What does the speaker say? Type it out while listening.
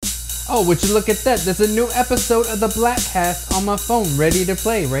Oh, would you look at that? There's a new episode of the Bladtcast on my phone ready to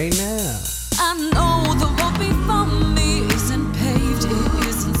play right now. I know the road before me isn't paved, it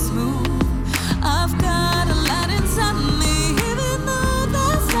isn't smooth. I've got a lot inside me, even though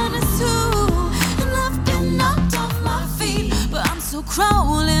the sun is too. And I've been knocked off my feet, but I'm still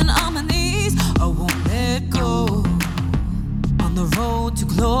crawling on my knees. I won't let go. On the road to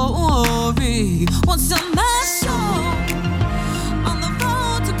glory, want some my soul. On the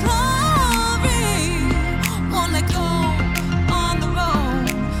road to glory, won't let go. On the road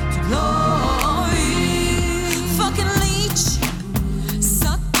to glory, fucking leech,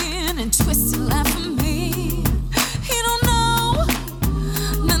 sucking and twisting life from me. He don't know,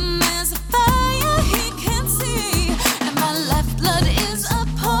 then there's a fire he can't see, and my lifeblood is a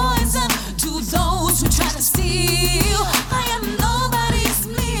poison to those who try to steal. I am nobody's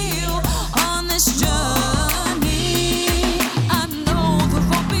meal on this journey. I know the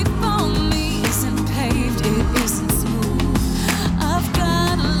road before me isn't paved, it isn't smooth. I've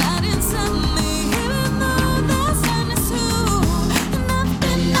got a lot inside me, even though the sun is too. And I've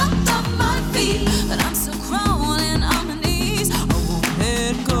been knocked off my feet, but I'm still crawling on my knees. I won't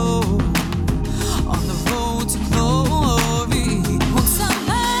let go. On the road to glory, won't stop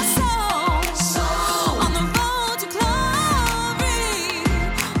my soul. On the road to glory,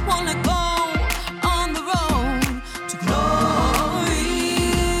 won't let go. On the road to glory.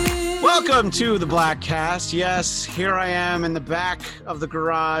 Welcome to the Bladtcast. Yes, here I am in the back of the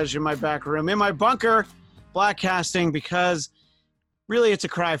garage, in my back room, in my bunker, Bladtcasting, because really it's a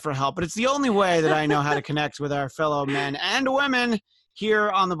cry for help. But it's the only way that I know how to connect with our fellow men and women here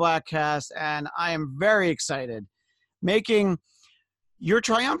on the Bladtcast. And I am very excited. Making your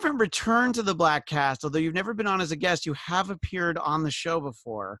triumphant return to the Bladtcast, although you've never been on as a guest, you have appeared on the show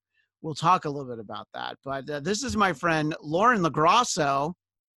before. We'll talk a little bit about that. But this is my friend, Lauren Lograsso.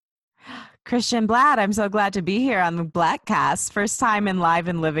 Christian Blatt, I'm so glad to be here on the Bladtcast. First time in live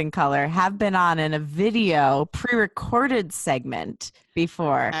and living color. Have been on in a video pre-recorded segment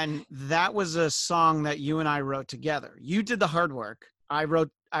before. And that was a song that you and I wrote together. You did the hard work. I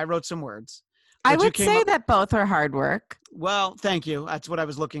wrote some words. I But you would came say up- that both are hard work. Well, thank you. That's what I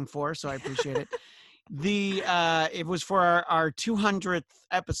was looking for, so I appreciate it. It was for our 200th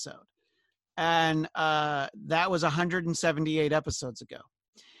episode, and that was 178 episodes ago.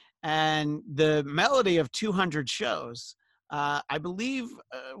 And the melody of 200 shows, I believe,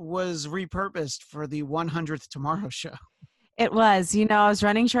 was repurposed for the 100th Tomorrow Show. It was. I was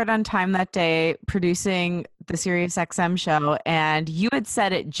running short on time that day producing the Sirius XM show, and you had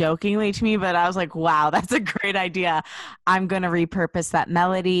said it jokingly to me, but I was like, wow, that's a great idea. I'm going to repurpose that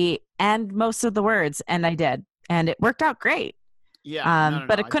melody and most of the words, and I did. And it worked out great. Yeah.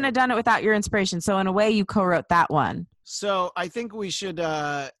 But I couldn't have done it without your inspiration. So in a way, you co-wrote that one. So I think we should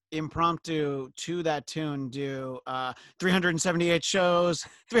impromptu to that tune do 378 shows,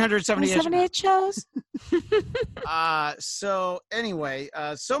 378 shows. So anyway,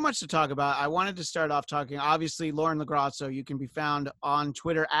 so much to talk about. I wanted to start off talking, obviously, Lauren Lograsso. You can be found on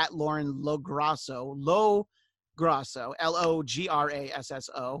Twitter at Lauren Lograsso, Lograsso,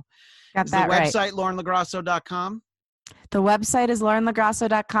 Lograsso. Got Is that the right. website laurenlograsso.com? The website is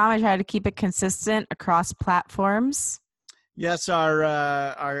laurenlograsso.com. I try to keep it consistent across platforms. Yes,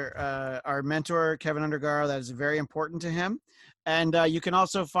 our mentor, Keven Undergaro, that is very important to him. And you can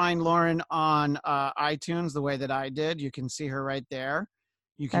also find Lauren on iTunes the way that I did. You can see her right there.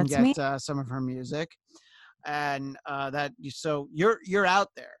 You can That's get some of her music. And so you're out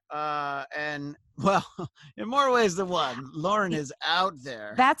there. And well, in more ways than one, Lauren is out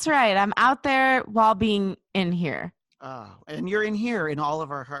there. That's right. I'm out there while being in here. And you're in here in all of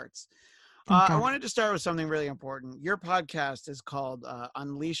our hearts. Okay. I wanted to start with something really important. Your podcast is called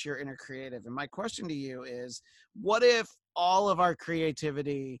Unleash Your Inner Creative. And my question to you is, what if all of our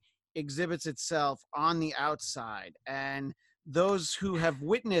creativity exhibits itself on the outside, and those who have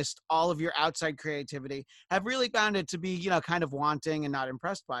witnessed all of your outside creativity have really found it to be, kind of wanting and not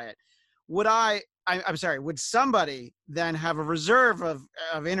impressed by it? Would somebody then have a reserve of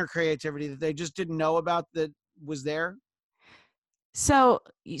inner creativity that they just didn't know about that was there? So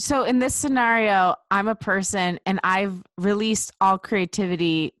in this scenario, I'm a person and I've released all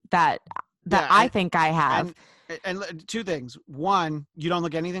creativity that I think I have. And two things. One, you don't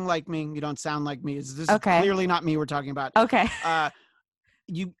look anything like me. You don't sound like me. This is Okay. clearly not me we're talking about. Okay.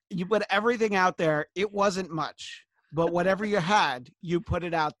 You put everything out there. It wasn't much, but whatever you had, you put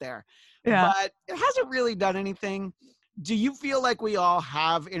it out there. Yeah. But it hasn't really done anything. Do you feel like we all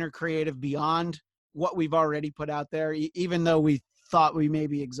have inner creative beyond what we've already put out there, even though we thought we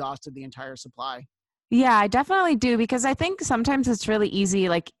maybe exhausted the entire supply? Yeah, I definitely do because I think sometimes it's really easy.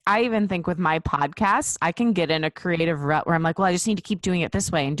 Like, I even think with my podcast, I can get in a creative rut where I'm like, well, I just need to keep doing it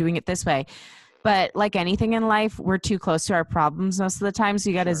this way and doing it this way. But like anything in life, we're too close to our problems most of the time. So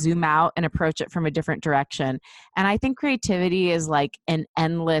you got to Sure. zoom out and approach it from a different direction. And I think creativity is like an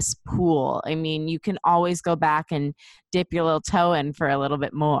endless pool. I mean, you can always go back and dip your little toe in for a little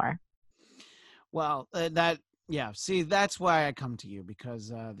bit more. Well, yeah. See, that's why I come to you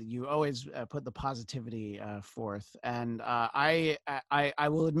because you always put the positivity forth, and I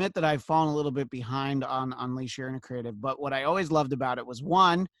will admit that I've fallen a little bit behind on Unleash Your Inner Creative. But what I always loved about it was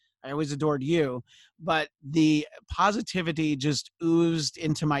one, I always adored you, but the positivity just oozed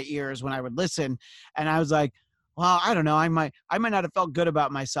into my ears when I would listen, and I was like, well, I don't know. I might not have felt good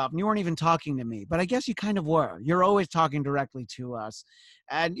about myself, and you weren't even talking to me, but I guess you kind of were. You're always talking directly to us,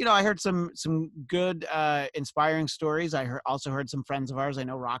 and I heard some good, inspiring stories. Also heard some friends of ours. I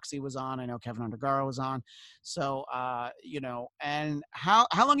know Roxy was on. I know Keven Undergaro was on. So, and how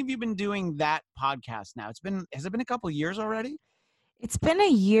long have you been doing that podcast now? Has it been a couple of years already? It's been a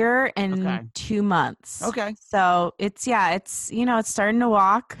year and Okay. 2 months. Okay. So it's it's starting to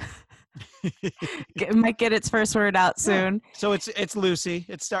walk. It might get its first word out soon. So it's Lucy.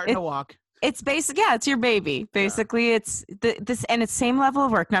 It's starting to walk. It's it's your baby. Basically, it's this, and it's same level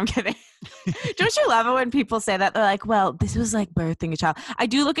of work. No, I'm kidding. Don't you love it when people say that? They're like, well, this was like birthing a child. I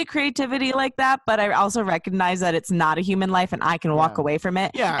do look at creativity like that, but I also recognize that it's not a human life and I can walk away from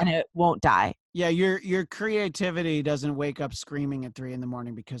it and it won't die. Yeah, your creativity doesn't wake up screaming at 3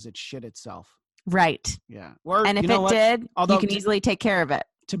 a.m. because it shit itself. Right. Yeah. Or, and if it did, you can easily take care of it.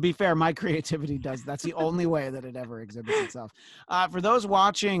 To be fair, my creativity does. That's the only way that it ever exhibits itself. For those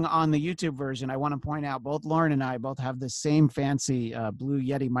watching on the YouTube version, I want to point out both Lauren and I both have the same fancy Blue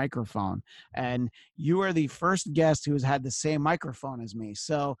Yeti microphone. And you are the first guest who has had the same microphone as me.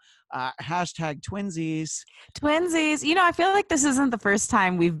 So hashtag twinsies. Twinsies. I feel like this isn't the first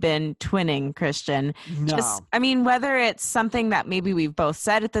time we've been twinning, Christian. No. Whether it's something that maybe we've both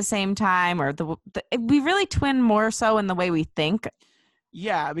said at the same time or we really twin more so in the way we think.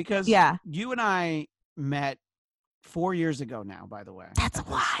 Yeah, because you and I met 4 years ago now, by the way. That's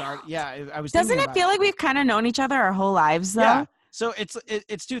wild. I was. Doesn't it feel like we've kind of known each other our whole lives, though? Yeah. So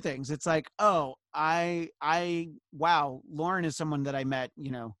it's two things. It's like, wow, Lauren is someone that I met,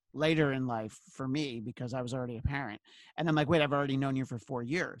 later in life for me because I was already a parent. And I'm like, wait, I've already known you for 4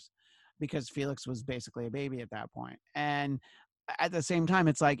 years because Felix was basically a baby at that point. And at the same time,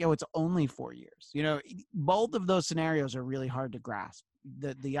 it's like, it's only 4 years. Both of those scenarios are really hard to grasp.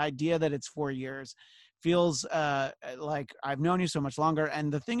 The idea that it's 4 years feels like I've known you so much longer.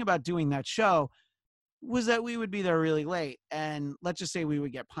 And the thing about doing that show was that we would be there really late, and let's just say we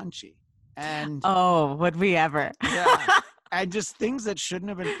would get punchy. And would we ever? Yeah, and just things that shouldn't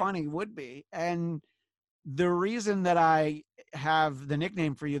have been funny would be. And the reason that I have the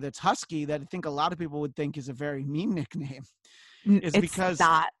nickname for you that's Husky, that I think a lot of people would think is a very mean nickname, is because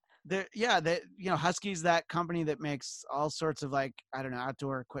Husky's that company that makes all sorts of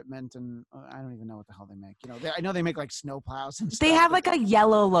outdoor equipment, and I don't even know what the hell they make. I know they make like snow plows and stuff. They have like a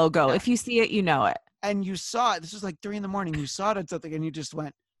yellow logo. Yeah. If you see it, you know it. And you saw it. This was like 3 a.m. You saw it at something, and you just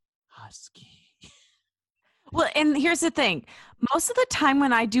went, Husky. Well, and here's the thing. Most of the time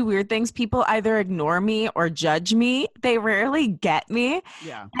when I do weird things, people either ignore me or judge me. They rarely get me.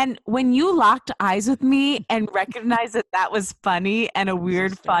 Yeah. And when you locked eyes with me and recognized that was funny and a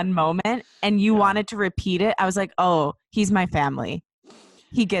weird, fun moment, and you wanted to repeat it, I was like, oh, he's my family.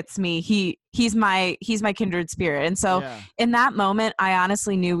 He gets me. He's my kindred spirit. And so in that moment, I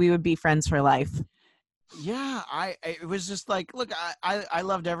honestly knew we would be friends for life. Yeah, it was just like, look, I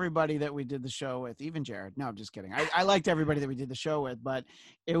loved everybody that we did the show with, even Jared. No, I'm just kidding. I liked everybody that we did the show with, but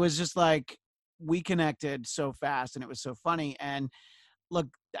it was just like we connected so fast and it was so funny. And look,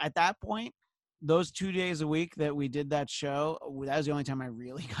 at that point, those 2 days a week that we did that show, that was the only time I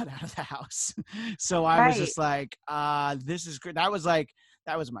really got out of the house. So I was just like, this is great. That was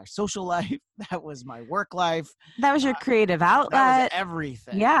my social life. That was my work life. That was your creative outlet. That was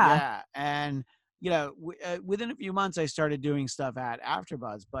everything. Yeah. And within a few months, I started doing stuff at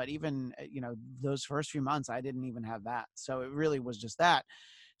AfterBuzz, but even, those first few months, I didn't even have that. So it really was just that.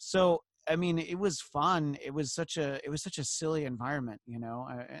 So, I mean, it was fun. It was such a silly environment, and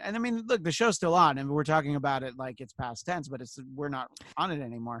I mean, look, the show's still on and we're talking about it like it's past tense, but we're not on it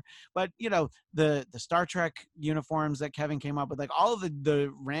anymore. But, the Star Trek uniforms that Kevin came up with, like all of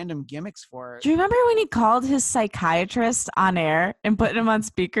the random gimmicks for it. Do you remember when he called his psychiatrist on air and put him on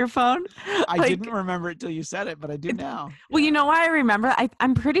speakerphone? I didn't remember it till you said it, but I do now. Well, you know why I remember?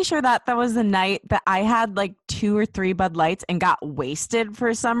 I'm pretty sure that was the night that I had like 2 or 3 Bud Lights and got wasted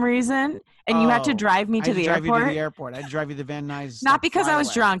for some reason. didn't, and you had to drive me I to had to the drive you to airport. the airport. I had to drive you to Van Nuys. Not like, because I was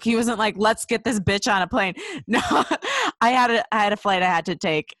flight away. drunk. He wasn't like, "Let's get this bitch on a plane." No, I had a flight I had to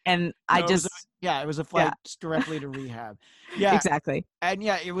take, and I No, just it was a flight directly to rehab. Yeah, exactly. and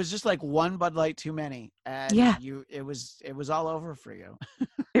yeah, it was just like one Bud Light too many, and Yeah. it was all over for you.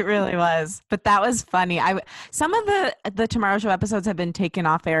 It really was, but that was funny. Some of the Tomorrow Show episodes have been taken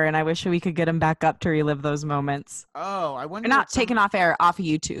off air, and I wish we could get them back up to relive those moments. Oh, I Or wonder. not taken off air, off of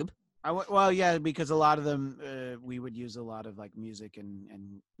YouTube. Well, yeah, because a lot of them we would use a lot of like music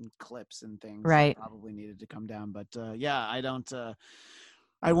and clips and things. Right. That probably needed to come down, but yeah, I don't.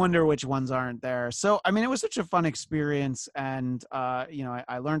 I wonder which ones aren't there. So, I mean, it was such a fun experience, and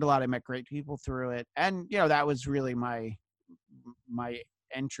I learned a lot. I met great people through it, and that was really my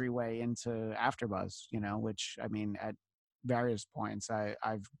entryway into AfterBuzz. Which I mean, at various points,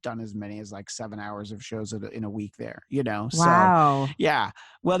 I've done as many as like 7 hours of shows in a week there. So Wow. yeah.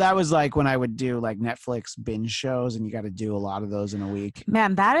 Well, that was like when I would do like Netflix binge shows, and you got to do a lot of those in a week.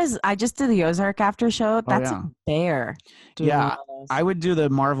 Man, I just did the Ozark after show. That's yeah. a bear. doing Yeah, one of those. I would do the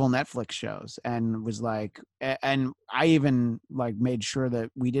Marvel Netflix shows, and was like, and I even like made sure that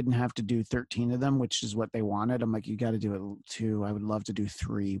we didn't have to do 13 of them, which is what they wanted. I'm like, you got to do it 2. I would love to do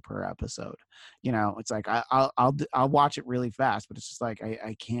 3 per episode. It's like I'll watch it really fast, but it's just like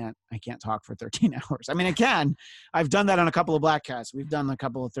I can't talk for 13 hours. I mean, I can. I've done that on a couple of Bladtcasts. We've done a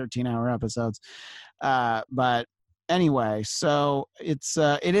couple of 13-hour episodes, but. Anyway, so it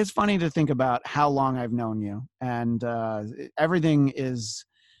is funny to think about how long I've known you, and everything's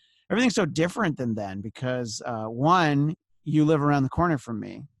so different than then because one, you live around the corner from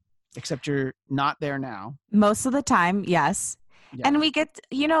me, except you're not there now. Most of the time, yes. Yeah. And we get,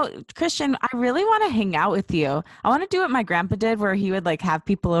 Christian, I really want to hang out with you. I want to do what my grandpa did where he would like have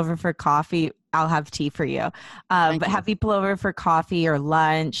people over for coffee. I'll have tea for you. But have people over for coffee or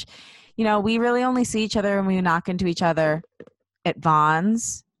lunch. We really only see each other when we knock into each other at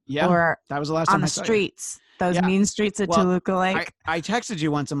Vaughn's or that was the last on time the I saw you. Streets. Those mean streets of Toluca Lake. I texted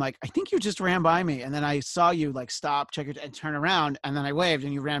you once. I'm like, I think you just ran by me. And then I saw you like stop, check it, and turn around. And then I waved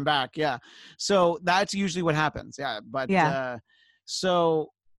and you ran back. Yeah. So that's usually what happens. Yeah. But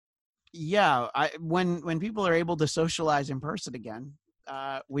when people are able to socialize in person again,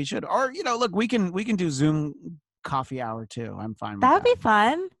 we should, or, look, we can do Zoom coffee hour too. I'm fine with that. That would be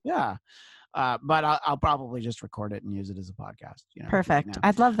fun. Yeah. But I'll probably just record it and use it as a podcast. Perfect.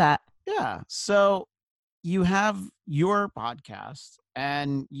 I'd love that. Yeah. So you have your podcast,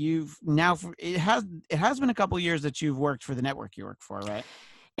 and it has been a couple of years that you've worked for the network you work for, right?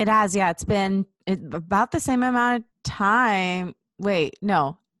 It has. Yeah. It's been about the same amount of time. Wait,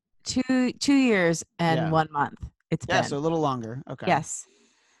 no, 2 years and 1 month. It's been. So a little longer. Okay. Yes.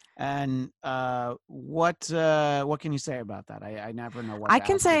 And what can you say about that? I never know what I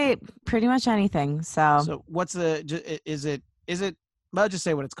can say pretty much anything. So what's is it? Well, just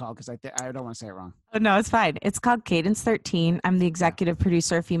say what it's called because I don't want to say it wrong. Oh, no, it's fine. It's called Cadence 13. I'm the executive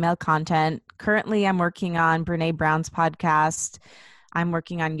producer of female content. Currently, I'm working on Brene Brown's podcast. I'm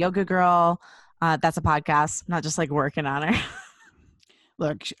working on Yoga Girl. That's a podcast, not just like working on her.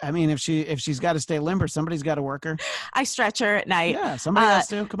 Look, I mean, if she's got to stay limber, somebody's got to work her. I stretch her at night. Yeah, somebody has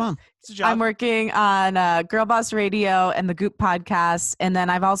to. Come on, it's a job. I'm working on Girl Boss Radio and the Goop podcast, and then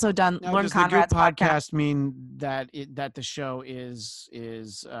I've also done Lauren Conrad's the Goop podcast. Mean that the show is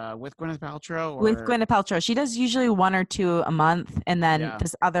with Gwyneth Paltrow? Or? With Gwyneth Paltrow, she does usually 1 or 2 a month, and then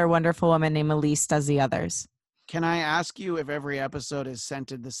this other wonderful woman named Elise does the others. Can I ask you if every episode is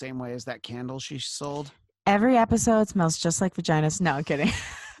scented the same way as that candle she sold? Every episode smells just like vaginas. No, I'm kidding.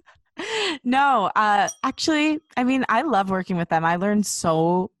 No, actually, I mean, I love working with them. I learned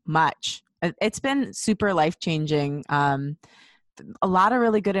so much. It's been super life-changing. A lot of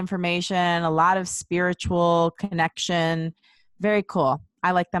really good information, a lot of spiritual connection. Very cool. I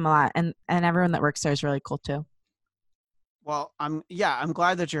like them a lot. And everyone that works there is really cool too. Well, I'm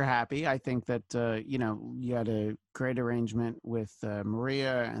glad that you're happy. I think that, you had a great arrangement with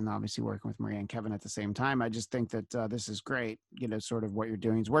Maria, and obviously working with Maria and Keven at the same time. I just think that this is great, sort of what you're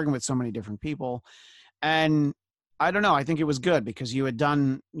doing is working with so many different people. And I don't know, I think it was good because you had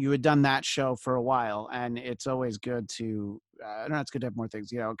done that show for a while, and it's always good to, I don't know, it's good to have more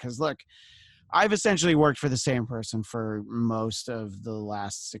things, because look, I've essentially worked for the same person for most of the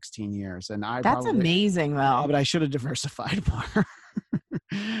last 16 years. And that's amazing though. But I should have diversified more.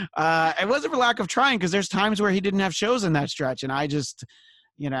 It wasn't for lack of trying, because there's times where he didn't have shows in that stretch. And I just,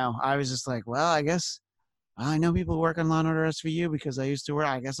 I was just like, well, I guess I know people who work on Law & Order SVU because I used to work.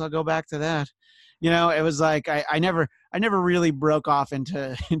 I guess I'll go back to that. It was like, I never really broke off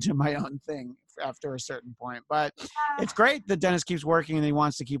into my own thing after a certain point. But it's great that Dennis keeps working and he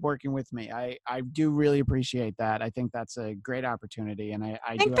wants to keep working with me. I do really appreciate that. I think that's a great opportunity, and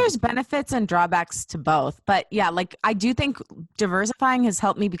I think there's benefits and drawbacks to both. But yeah, like I do think diversifying has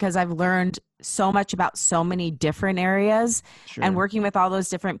helped me because I've learned so much about so many different areas and working with all those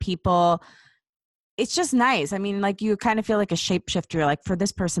different people. It's just nice. I mean, like you kind of feel like a shapeshifter, like for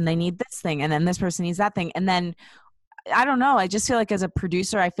this person, they need this thing. And then this person needs that thing. And then I don't know. I just feel like as a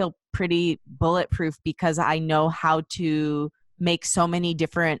producer, I feel pretty bulletproof because I know how to make so many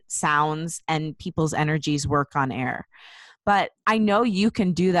different sounds and people's energies work on air. But I know you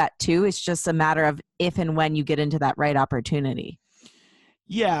can do that too. It's just a matter of if and when you get into that right opportunity.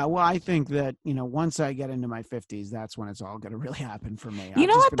 Yeah, well, I think that, once I get into my 50s, that's when it's all going to really happen for me. You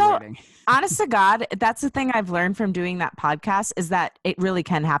know what, though? Honest to God, that's the thing I've learned from doing that podcast is that it really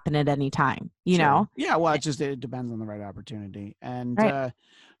can happen at any time, you know? Yeah, well, it depends on the right opportunity. And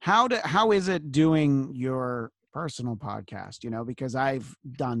how is it doing your personal podcast, because I've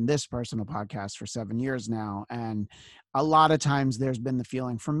done this personal podcast for 7 years now, and a lot of times there's been the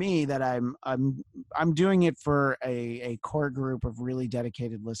feeling for me that I'm doing it for a core group of really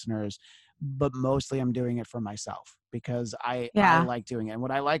dedicated listeners, but mostly I'm doing it for myself because I like doing it. And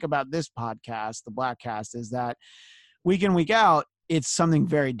what I like about this podcast, the Bladtcast, is that week in, week out, it's something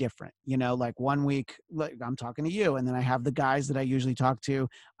very different, like 1 week, like I'm talking to you, and then I have the guys that I usually talk to.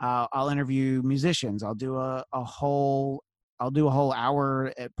 I'll interview musicians. I'll do a whole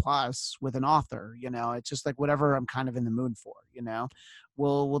hour plus with an author, it's just like whatever I'm kind of in the mood for,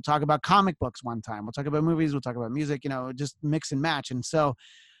 we'll talk about comic books one time. We'll talk about movies. We'll talk about music, just mix and match. And so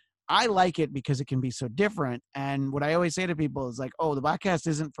I like it because it can be so different. And what I always say to people is like, oh, the Bladtcast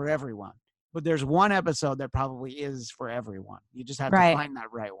isn't for everyone. But there's one episode that probably is for everyone. You just have to find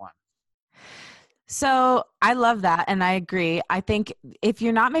that right one. So I love that. And I agree. I think if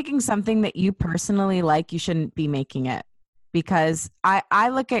you're not making something that you personally like, you shouldn't be making it. Because I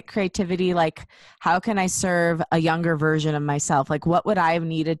look at creativity like, how can I serve a younger version of myself? Like, what would I have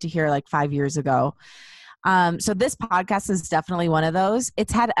needed to hear like 5 years ago? So this podcast is definitely one of those.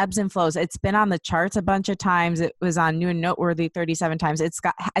 It's had ebbs and flows. It's been on the charts a bunch of times. It was on New and Noteworthy 37 times. It's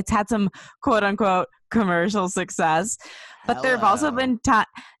had some quote unquote commercial success, but there's also been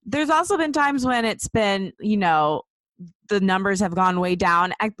times when it's been, the numbers have gone way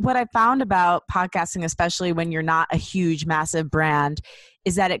down. What I found about podcasting, especially when you're not a huge, massive brand,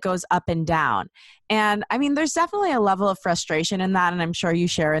 is that it goes up and down. And I mean, there's definitely a level of frustration in that. And I'm sure you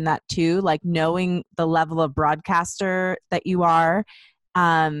share in that too, like knowing the level of broadcaster that you are,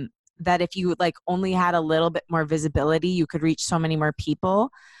 that if you like only had a little bit more visibility, you could reach so many more people.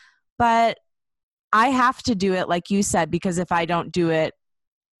 But I have to do it, like you said, because if I don't do it,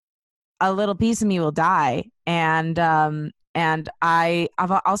 a little piece of me will die. And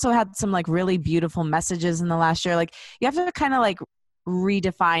I've also had some like really beautiful messages in the last year. Like you have to kind of like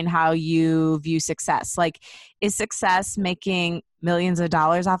redefine how you view success. Like, is success making millions of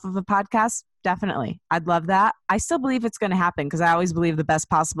dollars off of a podcast? Definitely. I'd love that. I still believe it's going to happen because I always believe the best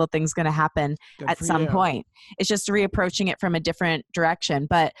possible thing's going to happen at some point. It's just reapproaching it from a different direction.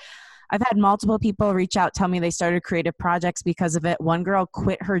 But I've had multiple people reach out, tell me they started creative projects because of it. One girl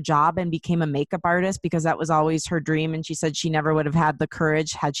quit her job and became a makeup artist because that was always her dream. And she said she never would have had the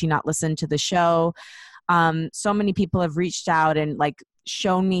courage had she not listened to the show. So many people have reached out and like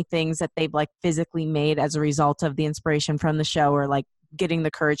shown me things that they've like physically made as a result of the inspiration from the show, or like getting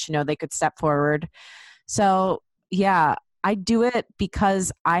the courage to know they could step forward. So yeah, I do it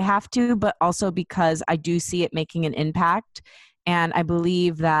because I have to, but also because I do see it making an impact. And I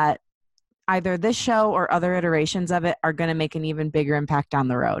believe that either this show or other iterations of it are going to make an even bigger impact down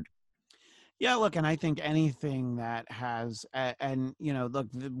the road. Yeah, look, and I think anything that has, and look,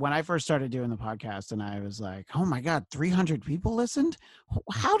 when I first started doing the podcast and I was like, oh my God, 300 people listened?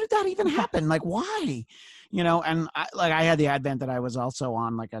 How did that even happen? Like, why? And I had the advent that I was also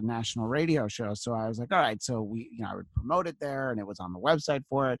on like a national radio show. So I was like, all right, so I would promote it there and it was on the website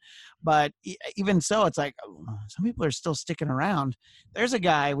for it. But even so, it's like, some people are still sticking around. There's a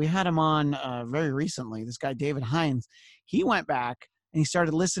guy, we had him on very recently, this guy, David Hines. He went back and he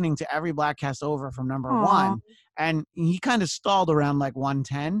started listening to every Bladtcast over from number one. And he kind of stalled around like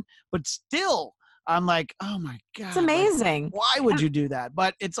 110, but still I'm like, oh my God. It's amazing. Like, why would you do that?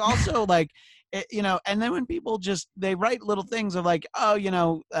 But it's also like, and then when people they write little things of like,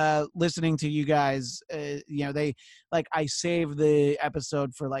 oh, listening to you guys, they like, I save the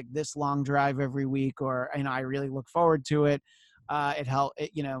episode for like this long drive every week, or, I really look forward to it. It helped,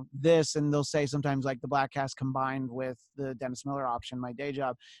 this, and they'll say sometimes like the Bladtcast combined with the Dennis Miller option, my day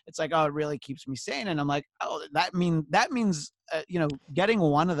job. It's like, oh, it really keeps me sane. And I'm like, oh, that means, getting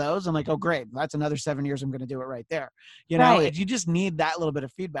one of those. I'm like, oh, great. That's another 7 years. I'm going to do it right there. Right. And you just need that little bit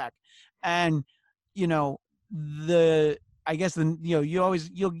of feedback. And, I guess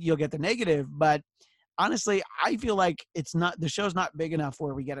you'll get the negative, but honestly, I feel like the show's not big enough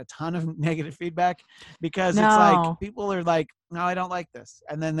where we get a ton of negative feedback, because it's like No. people are like, no, I don't like this.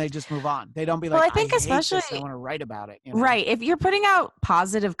 And then they just move on. They don't be Well, like, I think hate especially this, I want to write about it. Right. If you're putting out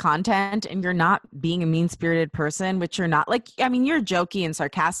positive content and you're not being a mean-spirited person, which you're not, like, I mean, you're jokey and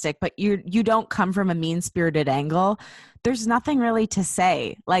sarcastic, but you don't come from a mean-spirited angle. There's nothing really to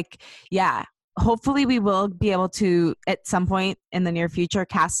say. Like, yeah, hopefully we will be able to, at some point in the near future,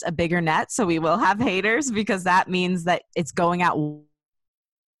 cast a bigger net. So we will have haters, because that means that it's going out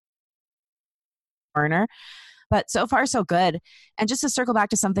corner. But so far, so good. And just to circle back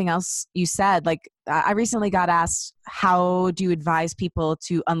to something else you said, like, I recently got asked, how do you advise people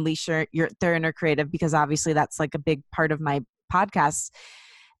to unleash their inner creative? Because obviously that's like a big part of my podcast.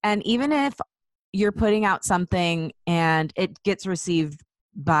 And even if you're putting out something and it gets received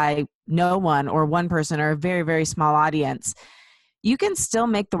by no one or one person or a very, very small audience, you can still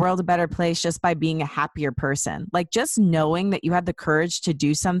make the world a better place just by being a happier person. Like, just knowing that you had the courage to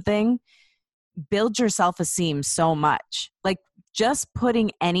do something build your self-esteem so much. Like, just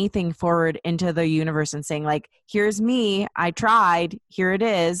putting anything forward into the universe and saying, like, here's me, I tried, here it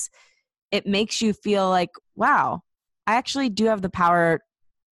is. It makes you feel like, wow, I actually do have the power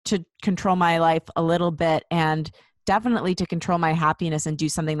to control my life a little bit, and definitely to control my happiness and do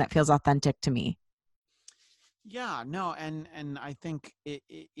something that feels authentic to me. Yeah, no. And I think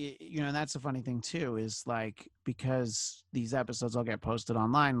that's the funny thing too, is like, because these episodes all get posted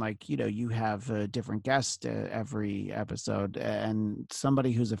online, like, you have a different guest every episode, and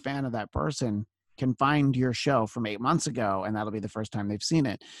somebody who's a fan of that person can find your show from 8 months ago, and that'll be the first time they've seen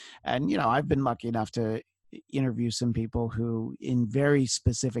it. And, I've been lucky enough to interview some people who in very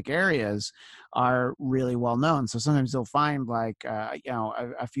specific areas are really well known. So sometimes they'll find like,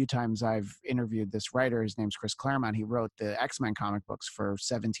 a few times I've interviewed this writer, his name's Chris Claremont. He wrote the X-Men comic books for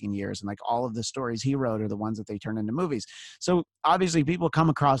 17 years. And like all of the stories he wrote are the ones that they turn into movies. So obviously people come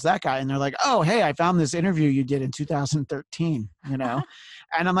across that guy and they're like, oh, hey, I found this interview you did in 2013, and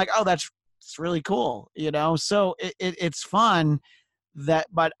I'm like, oh, it's really cool. So it's fun.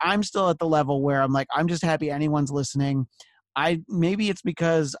 But I'm still at the level where I'm like, I'm just happy anyone's listening. Maybe it's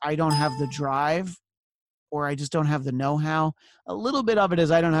because I don't have the drive, or I just don't have the know-how. A little bit of it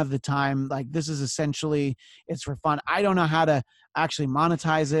is I don't have the time. Like, this is essentially, it's for fun. I don't know how to actually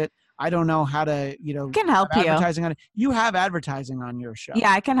monetize it. I don't know how to, Can help you. Advertising on it. You have advertising on your show.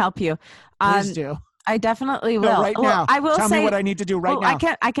 Yeah, I can help you. Please do. I definitely will. No, right now. I will tell me what I need to do right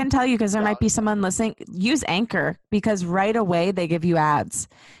now. I can tell you, because there might be someone listening. Use Anchor, because right away they give you ads.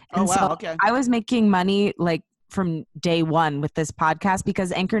 And wow. So okay. I was making money like from day one with this podcast,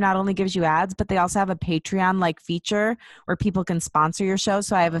 because Anchor not only gives you ads, but they also have a Patreon like feature where people can sponsor your show.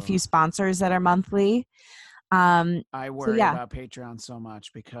 So I have a few sponsors that are monthly. I worry about Patreon so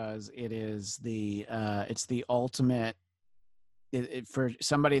much, because it is it's the ultimate. For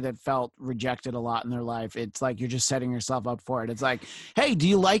somebody that felt rejected a lot in their life, it's like you're just setting yourself up for it. It's like, hey, do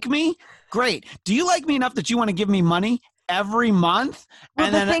you like me? Great. Do you like me enough that you want to give me money every month?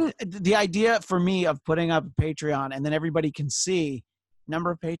 Well, and the idea for me of putting up a Patreon and then everybody can see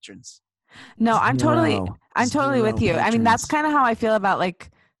number of patrons. No, I'm totally Zero with you. patrons. I mean, that's kind of how I feel about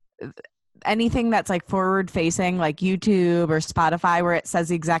like anything that's like forward facing, like YouTube or Spotify, where it says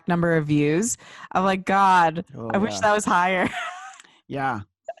the exact number of views. I'm like, God, I wish that was higher. Yeah,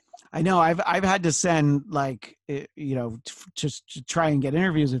 I know. I've had to send like, just to try and get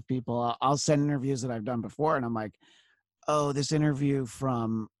interviews with people. I'll send interviews that I've done before, and I'm like, oh, this interview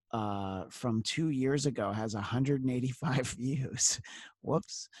from 2 years ago has 185 views.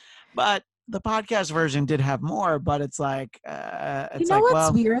 Whoops. But the podcast version did have more, but it's like,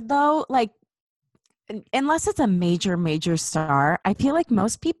 What's weird though? Like, unless it's a major, major star, I feel like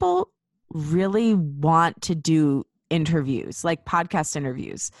most people really want to do interviews, like podcast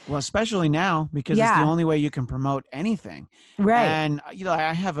interviews. Well, especially now, because it's the only way you can promote anything. Right. And,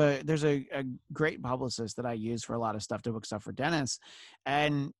 there's a great publicist that I use for a lot of stuff, to book stuff for Dennis.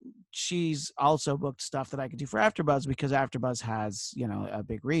 And she's also booked stuff that I could do for AfterBuzz, because AfterBuzz has, a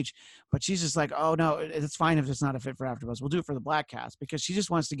big reach. But she's just like, oh no, it's fine if it's not a fit for AfterBuzz. We'll do it for the Bladtcast, because she just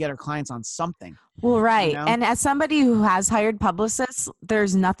wants to get her clients on something. Well, right. And as somebody who has hired publicists,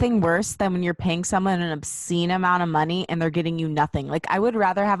 there's nothing worse than when you're paying someone an obscene amount of money and they're getting you nothing. Like, I would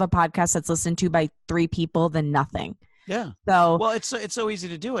rather have a podcast that's listened to by 3 people than nothing. Yeah. So Well, it's so easy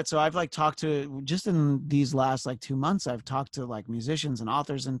to do it. So I've like talked to, just in these last like 2 months, I've talked to like musicians and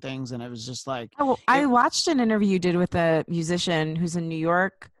authors and things, and it was just like I watched an interview you did with a musician who's in New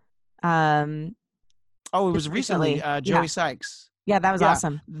York. Um, oh, it was just recently, recently. Joey Yeah. Sykes. Yeah, that was Yeah,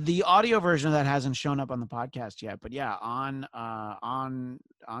 awesome. the audio version of that hasn't shown up on the podcast yet, but yeah, on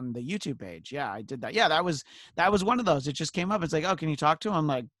the YouTube page. Yeah, I did that. Yeah, that was one of those. It just came up. It's like, oh, can you talk to him? I'm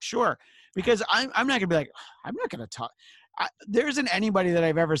like, sure, because I'm not gonna be like, I'm not gonna talk. There isn't anybody that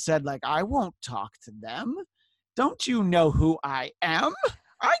I've ever said like I won't talk to them. Don't you know who I am?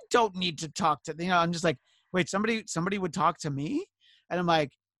 I don't need to talk to, I'm just like, wait, somebody would talk to me, and I'm like,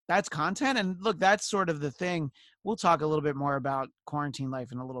 that's content. And look, that's sort of the thing. We'll talk a little bit more about quarantine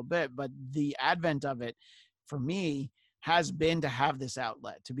life in a little bit, but the advent of it for me has been to have this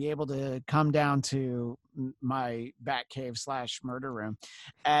outlet, to be able to come down to my bat cave / murder room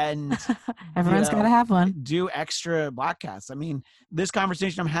and Everyone's got to have one. do extra Bladtcasts. I mean, this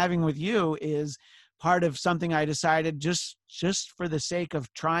conversation I'm having with you is part of something I decided just for the sake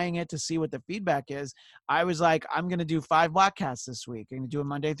of trying it to see what the feedback is. I was like, I'm going to do 5 Bladtcasts this week. I'm going to do it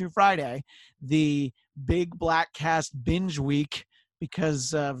Monday through Friday, the big Bladtcast binge week,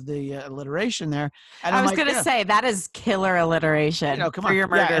 because of the alliteration there. And I I'm was like, going to yeah, say that is killer alliteration come for on. your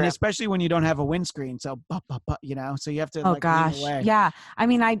Yeah, murder. and especially when you don't have a windscreen. So, so you have to Oh like lean gosh. away. Yeah. I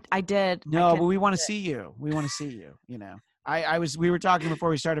mean, I did. No, but we want to see you. We want to see you, we were talking before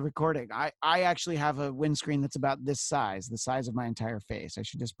we started recording. I actually have a windscreen that's about this size, the size of my entire face. I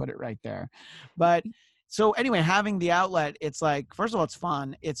should just put it right there. But so anyway, having the outlet, it's like, first of all, it's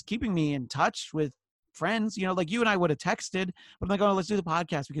fun. It's keeping me in touch with friends, like you and I would have texted, but I'm like, oh, let's do the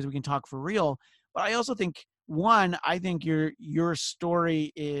podcast because we can talk for real. But I also think, I think your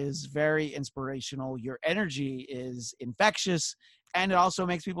story is very inspirational. Your energy is infectious, and it also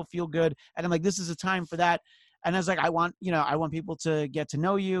makes people feel good. And I'm like, this is a time for that. And I was like, I want people to get to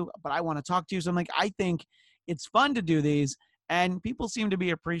know you, but I want to talk to you. So I'm like, I think it's fun to do these, and people seem to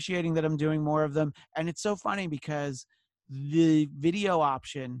be appreciating that I'm doing more of them. And it's so funny because the video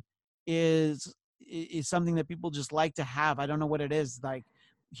option is something that people just like to have. I don't know what it is. Like,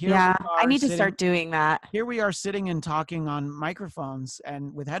 Yeah, I need to start doing that. Here we are sitting and talking on microphones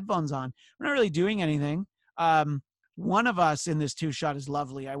and with headphones on. We're not really doing anything. One of us in this 2-shot is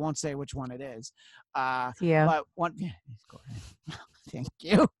lovely. I won't say which one it is. Yeah. But one, thank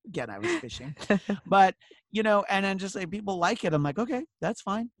you. Again, I was fishing. But, and then just like people like it. I'm like, okay, that's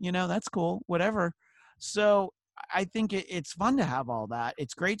fine. That's cool. Whatever. So I think it's fun to have all that.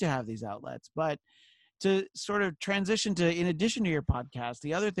 It's great to have these outlets, but to sort of transition to, in addition to your podcast,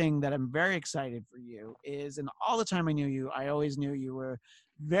 the other thing that I'm very excited for you is, and all the time I knew you, I always knew you were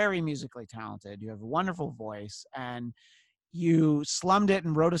very musically talented. You have a wonderful voice, and you slummed it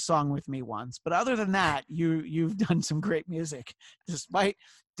and wrote a song with me once. But other than that, you've done some great music, despite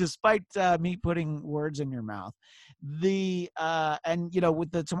me putting words in your mouth. And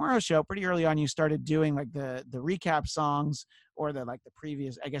with the Tomorrow Show, pretty early on, you started doing like the recap songs, or the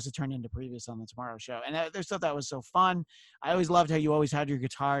previous. I guess it turned into previous on the Tomorrow Show, and there's stuff that was so fun. I always loved how you always had your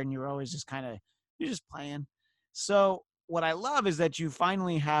guitar and you were always just you're just playing. So what I love is that you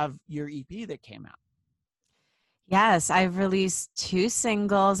finally have your EP that came out. Yes, I've released 2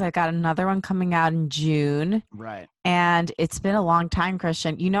 singles. I got another one coming out in June. Right. And it's been a long time,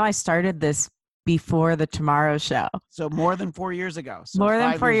 Christian. I started this before the Tomorrow Show. So more than 4 years ago. So more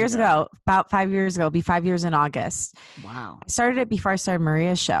than 4 years ago. About 5 years ago. It'll be 5 years in August. Wow. I started it before I started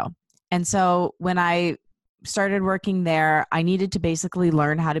Maria's show. And so when I started working there, I needed to basically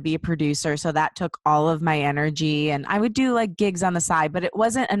learn how to be a producer. So that took all of my energy, and I would do like gigs on the side, but it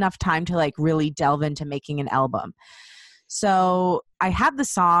wasn't enough time to like really delve into making an album. So I had the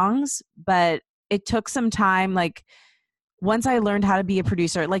songs, but it took some time. Like once I learned how to be a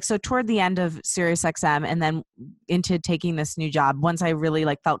producer, so toward the end of SiriusXM and then into taking this new job, once I really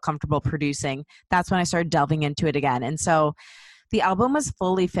felt comfortable producing, that's when I started delving into it again. And so the album was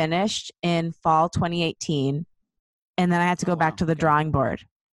fully finished in fall 2018. And then I had to go back to the drawing board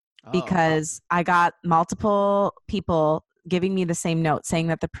because I got multiple people giving me the same note saying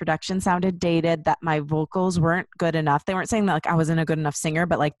that the production sounded dated, that my vocals weren't good enough. They weren't saying that I wasn't a good enough singer,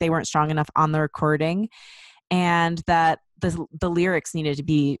 but they weren't strong enough on the recording, and that the lyrics needed to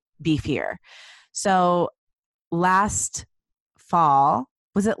be beefier. So last fall,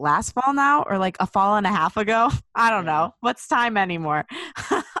 was it last fall now, or a fall and a half ago? I don't know. What's time anymore?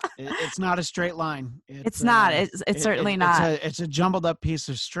 It's not a straight line. It's not. It's certainly not. It's a jumbled up piece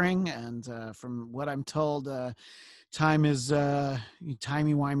of string. And from what I'm told, time is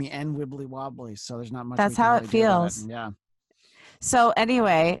timey-wimey and wibbly-wobbly. So there's not much. That's how it feels. Yeah. So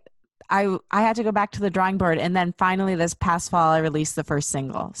anyway, I had to go back to the drawing board, and then finally this past fall I released the first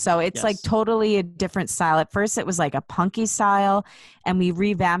single. So it's like Yes. totally a different style. At first it was like a punky style, and we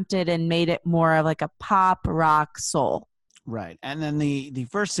revamped it and made it more of like a pop rock soul. Right. And then the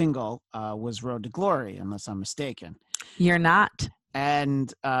first single was Road to Glory, unless I'm mistaken. You're not.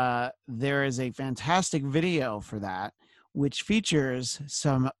 And there is a fantastic video for that, which features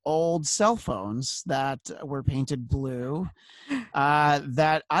some old cell phones that were painted blue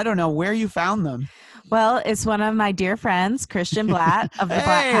that I don't know where you found them. Well, it's one of my dear friends, Christian Blatt of the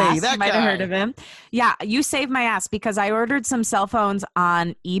Hey, Bladtcast. that You might have heard guy. of him. Yeah, you saved my ass because I ordered some cell phones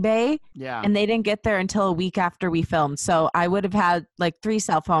on eBay Yeah. and they didn't get there until a week after we filmed. So I would have had like 3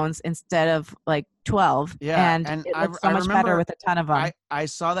 cell phones instead of like 12. Yeah, And and it I- looks so I much remember better with a ton of them. I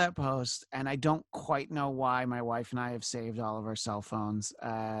saw that post, and I don't quite know why my wife and I have saved all of our cell phones.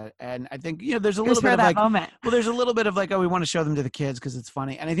 And I think, there's a It was little for bit of that like, moment. well, there's a little bit of like, oh, we want to show them to the kids because it's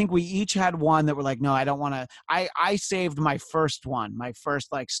funny. And I think we each had one that were like, no, I don't want to. I saved my first one, my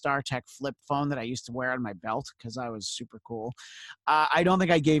first like StarTech flip phone that I used to wear on my belt because I was super cool. I don't think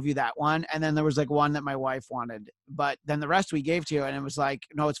I gave you that one. And then there was like one that my wife wanted, but then the rest we gave to you, and it was like,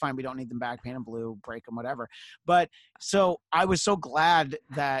 no, it's fine. We don't need them back. Paint them blue, break them, whatever. But so I was so glad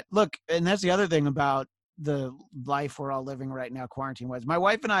that, look, and that's the other thing about the life we're all living right now, quarantine wise. My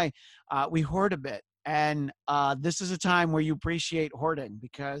wife and I, we hoard a bit. And this is a time where you appreciate hoarding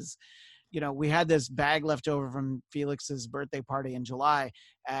because, we had this bag left over from Felix's birthday party in July,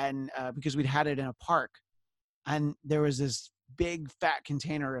 and because we'd had it in a park, and there was this big fat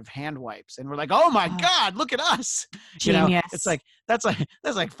container of hand wipes, and we're like, oh my God, look at us. Genius. It's like that's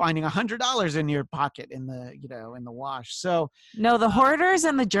like finding $100 in your pocket in the wash. So No, the hoarders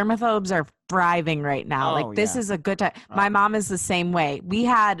and the germaphobes are thriving right now. Oh, Like this yeah. is a good time. My mom is the same way. We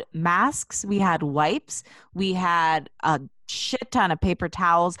had masks, we had wipes, we had a shit ton of paper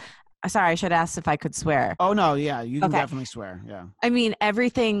towels. Sorry, I should ask if I could swear. oh no, yeah, you can Okay. definitely swear. Yeah. I mean,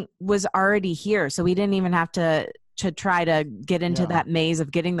 everything was already here, so we didn't even have to try to get into Yeah. that maze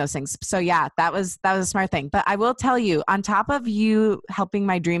of getting those things. So yeah, that was a smart thing. But I will tell you, on top of you helping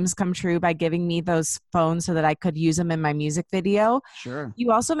my dreams come true by giving me those phones so that I could use them in my music video, Sure.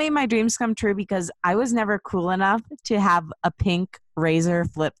 you also made my dreams come true because I was never cool enough to have a pink Razor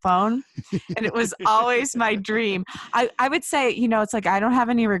flip phone. And it was always my dream. I would say, it's like I don't have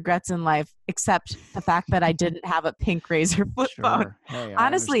any regrets in life except the fact that I didn't have a pink Razor flip phone. Sure. Hey, I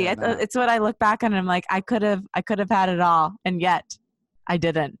Honestly, understand that. it's what I look back on and I'm like, I could have had it all. And yet I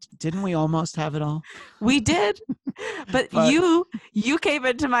didn't. Didn't we almost have it all? We did. But But- you came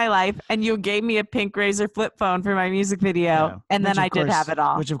into my life and you gave me a pink Razor flip phone for my music video. Yeah. And Which, then of I did course- have it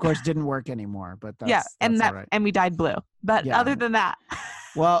all. Which of course didn't work anymore, but that's, yeah. And that's that all right. and we dyed blue. But Yeah. other than that,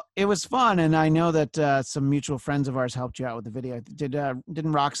 Well, it was fun, and I know that some mutual friends of ours helped you out with the video.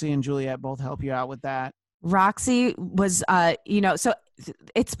 Didn't Roxy and Juliet both help you out with that? Roxy was, so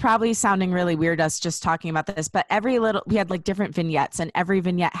it's probably sounding really weird us just talking about this, but we had like different vignettes and every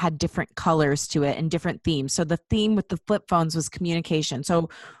vignette had different colors to it and different themes. So the theme with the flip phones was communication. So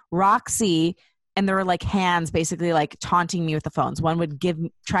Roxy, and there were like hands basically like taunting me with the phones. One would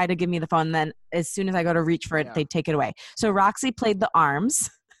try to give me the phone. And then as soon as I go to reach for it, Yeah. they'd take it away. So Roxy played the arms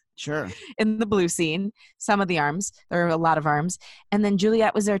Sure. in the blue scene, some of the arms. There were a lot of arms. And then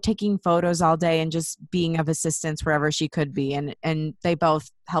Juliet was there taking photos all day and just being of assistance wherever she could be. And they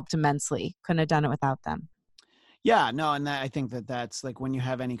both helped immensely. Couldn't have done it without them. Yeah, no, and I think that's like when you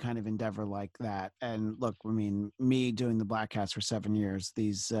have any kind of endeavor like that. And look, I mean, me doing the Bladtcast for 7 years,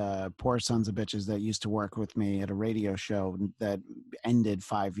 these poor sons of bitches that used to work with me at a radio show that ended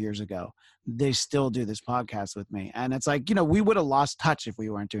 5 years ago, they still do this podcast with me. And it's like, we would have lost touch if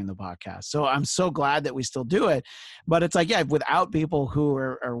we weren't doing the podcast. So I'm so glad that we still do it. But it's like, yeah, without people who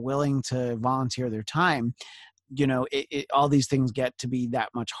are willing to volunteer their time, all these things get to be that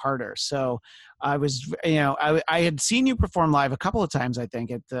much harder. So I was, I had seen you perform live a couple of times, I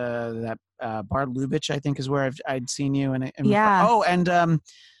think, at that Bar Lubitsch, I think is where I'd seen you. And Yeah. Oh, and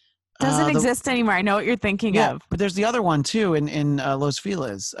Doesn't exist anymore. I know what you're thinking yeah, of. but there's the other one too in Los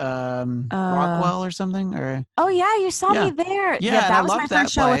Feliz, Rockwell or something, or Oh yeah, you saw Yeah. me there. Yeah, and I that was my loved that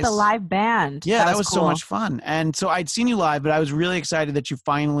first show with a place. live band. yeah, that was so cool. much fun. And so I'd seen you live, but I was really excited that you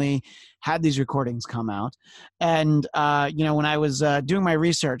finally had these recordings come out. And when I was doing my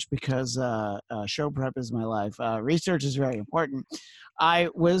research, because show prep is my life, research is very important. I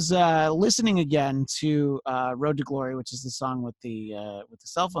was listening again to "Road to Glory," which is the song with the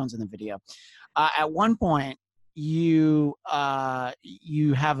cell phones in the video. At one point, you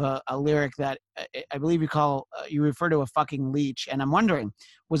have a lyric that I believe you refer to a fucking leech, and I'm wondering,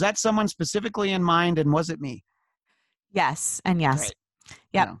 was that someone specifically in mind, and was it me? Yes, and yes. Great.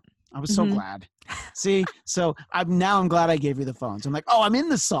 Yep. Yeah. I was so glad. See, so I'm glad I gave you the phones. I'm like, oh, I'm in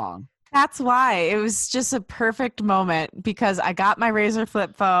the song. That's why it was just a perfect moment because I got my Razr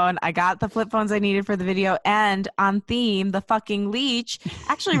flip phone. I got the flip phones I needed for the video, and on theme, the fucking leech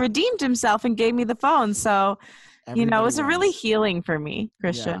actually redeemed himself and gave me the phone. So, it was a really healing for me,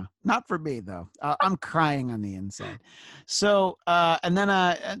 Christian. Yeah, not for me though. I'm crying on the inside. So, and then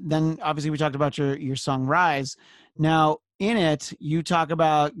obviously we talked about your song Rise. Now in it, you talk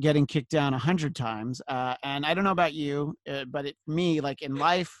about getting kicked down 100 times. And I don't know about you, but me, like in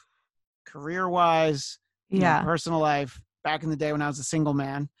life, career-wise, personal life, back in the day when I was a single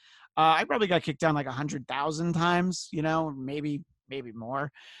man, I probably got kicked down like 100,000 times, maybe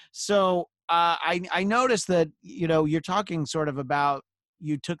more. So I noticed that, you're talking sort of about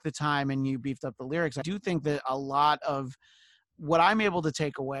you took the time and you beefed up the lyrics. I do think that a lot of what I'm able to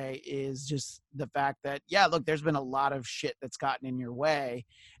take away is just the fact that, look, there's been a lot of shit that's gotten in your way.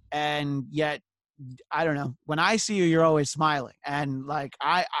 And yet, I don't know, when I see you, you're always smiling. And like,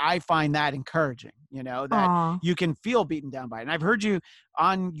 I find that encouraging, that Aww. you can feel beaten down by it. And I've heard you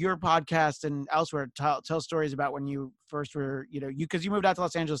on your podcast and elsewhere tell stories about when you first were, because you moved out to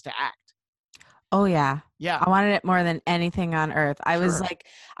Los Angeles to act. Oh yeah. Yeah. I wanted it more than anything on earth. I was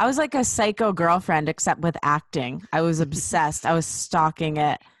like a psycho girlfriend, except with acting. I was obsessed. I was stalking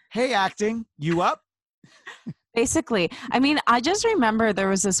it. Hey, acting, you up? Basically, I mean, I just remember there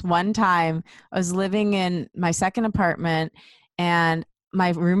was this one time I was living in my second apartment and my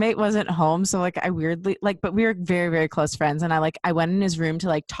roommate wasn't home. So like I weirdly but we were very, very close friends. And I went in his room to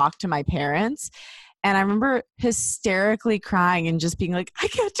like talk to my parents. And I remember hysterically crying and just being like, I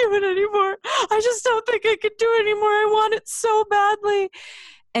can't do it anymore. I just don't think I could do it anymore. I want it so badly.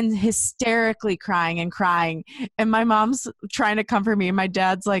 And hysterically crying. And my mom's trying to comfort me. And my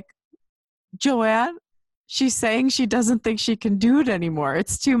dad's like, Joanne, she's saying she doesn't think she can do it anymore.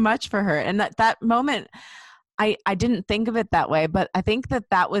 It's too much for her. And that moment, I didn't think of it that way. But I think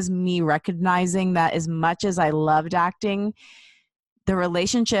that was me recognizing that as much as I loved acting, the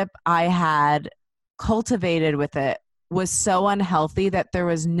relationship I had cultivated with it was so unhealthy that there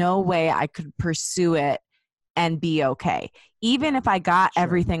was no way I could pursue it and be okay. Even if I got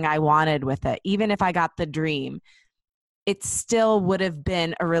everything I wanted with it, even if I got the dream, it still would have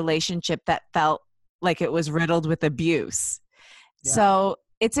been a relationship that felt like it was riddled with abuse. Yeah. So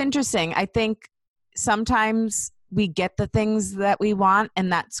it's interesting. I think sometimes we get the things that we want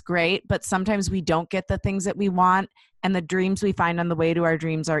and that's great, but sometimes we don't get the things that we want. And the dreams we find on the way to our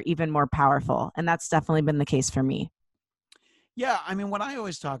dreams are even more powerful. And that's definitely been the case for me. Yeah. I mean, what I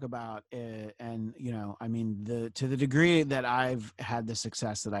always talk about, and, to the degree that I've had the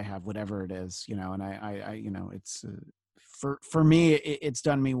success that I have, whatever it is, and I it's, for me, it's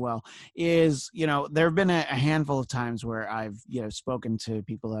done me well, is, there have been a handful of times where I've, spoken to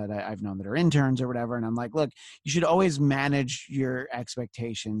people that I've known that are interns or whatever. And I'm like, look, you should always manage your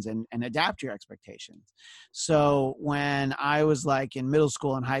expectations and adapt your expectations. So when I was like in middle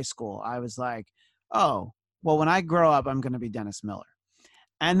school and high school, I was like, oh, well, when I grow up, I'm going to be Dennis Miller.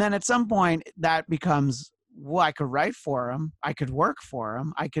 And then at some point that becomes, well, I could write for him. I could work for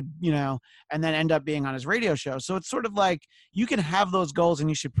him. I could, and then end up being on his radio show. So it's sort of like you can have those goals and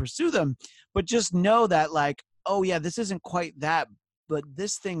you should pursue them, but just know that like, oh yeah, this isn't quite that, but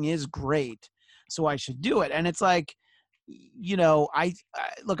this thing is great. So I should do it. And it's like,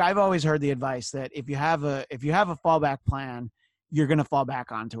 look, I've always heard the advice that if you have a fallback plan, you're going to fall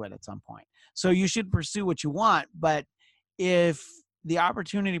back onto it at some point. So you should pursue what you want. But if the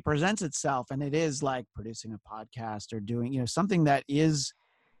opportunity presents itself and it is like producing a podcast or doing, something that is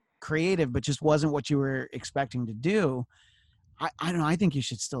creative, but just wasn't what you were expecting to do, I don't know. I think you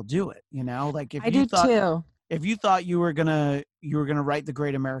should still do it. Like if you thought you were going to write the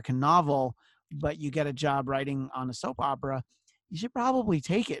great American novel, but you get a job writing on a soap opera, you should probably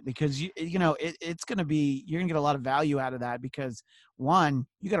take it because it's going to be, you're going to get a lot of value out of that because one,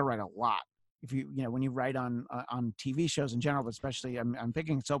 you got to write a lot. If when you write on TV shows in general, but especially I'm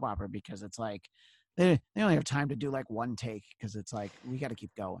picking soap opera because it's like they only have time to do like one take because it's like we got to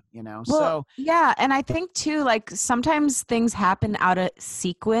keep going, Well, so yeah, and I think too, like sometimes things happen out of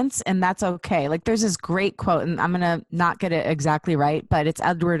sequence, and that's okay. Like there's this great quote, and I'm gonna not get it exactly right, but it's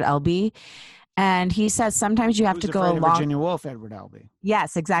Edward Albee. And he says sometimes you have to go along. Virginia Woolf, Edward Albee.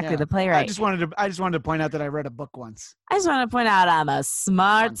 Yes, exactly. Yeah. The playwright. I just wanted to point out that I read a book once. I just want to point out I'm a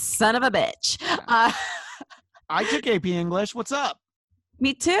smart son of a bitch. Yeah. I took AP English. What's up?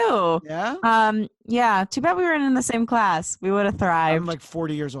 Me too. Yeah. Yeah. Too bad we weren't in the same class. We would have thrived. I'm like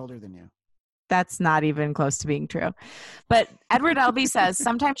 40 years older than you. That's not even close to being true. But Edward Albee says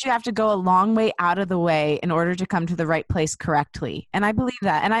sometimes you have to go a long way out of the way in order to come to the right place correctly. And I believe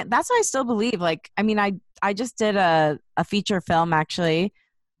that. And that's what I still believe. Like, I mean, I just did a feature film actually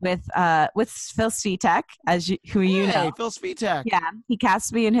with Phil Svitek, who you know. Hey, Phil Svitek. Yeah, he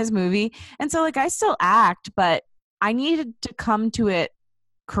cast me in his movie. And so like I still act, but I needed to come to it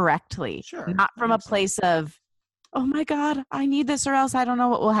correctly. Sure. Not from a place of, oh my God, I need this or else I don't know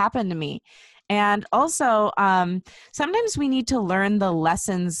what will happen to me. And also, sometimes we need to learn the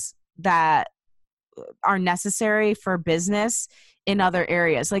lessons that are necessary for business in other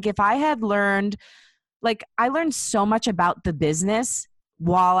areas. Like if I had learned, like I learned so much about the business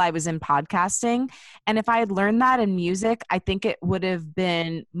while I was in podcasting. And if I had learned that in music, I think it would have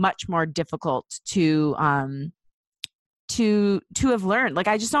been much more difficult to have learned. Like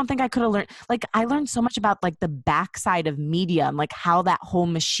I just don't think I could have learned. Like I learned so much about like the backside of media and like how that whole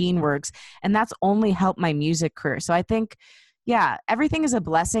machine works, and that's only helped my music career. So I think, yeah, everything is a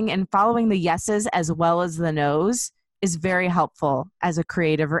blessing, and following the yeses as well as the nos is very helpful as a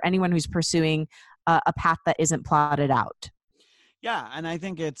creative or anyone who's pursuing a path that isn't plotted out. Yeah, and I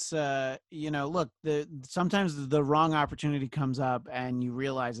think it's look, sometimes the wrong opportunity comes up and you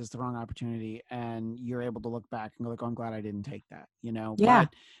realize it's the wrong opportunity and you're able to look back and go like, oh, I'm glad I didn't take that, Yeah.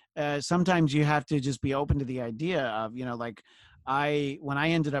 But sometimes you have to just be open to the idea of, like when I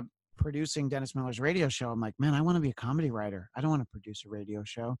ended up producing Dennis Miller's radio show, I'm like, man, I want to be a comedy writer. I don't want to produce a radio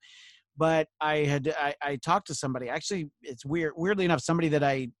show. But I talked to somebody, actually, it's weirdly enough, somebody that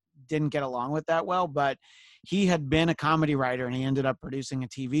I didn't get along with that well, but he had been a comedy writer and he ended up producing a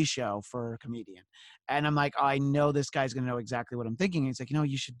TV show for a comedian. And I'm like, oh, I know this guy's going to know exactly what I'm thinking. And he's like,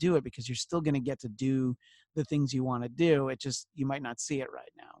 you should do it because you're still going to get to do the things you want to do. It just, you might not see it right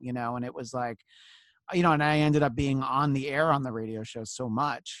now, and it was like, and I ended up being on the air on the radio show so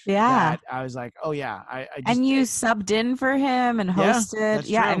much that I was like, oh yeah, I just, and you subbed in for him and hosted.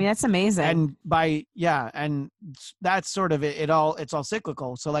 Yeah. I mean, that's amazing. And that's sort of it. It's all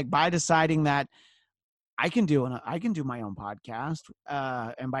cyclical. So like by deciding that I can do my own podcast,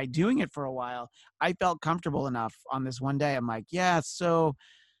 and by doing it for a while, I felt comfortable enough on this one day. I'm like,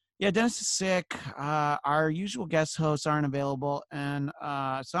 Dennis is sick. Our usual guest hosts aren't available, and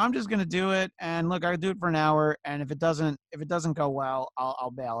so I'm just gonna do it. And look, I'll do it for an hour, and if it doesn't go well,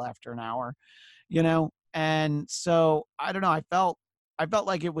 I'll bail after an hour, And so I don't know. I felt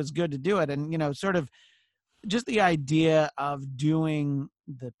like it was good to do it, and sort of just the idea of doing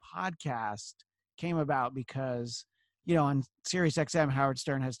the podcast came about because, on Sirius XM, Howard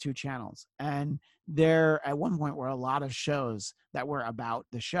Stern has 2 channels, and there at one point were a lot of shows that were about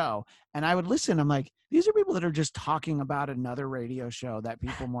the show. And I would listen. I'm like, these are people that are just talking about another radio show that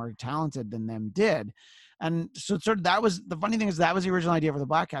people more talented than them did. And so sort of that was the funny thing, is that was the original idea for the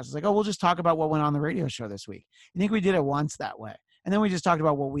Bladtcast. It's like, oh, we'll just talk about what went on the radio show this week. I think we did it once that way. And then we just talked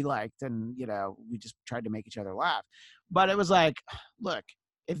about what we liked, and, we just tried to make each other laugh. But it was like, look,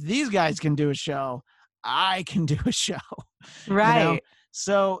 if these guys can do a show, I can do a show. Right.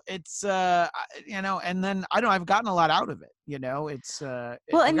 So it's, and then I've gotten a lot out of it. It's, I've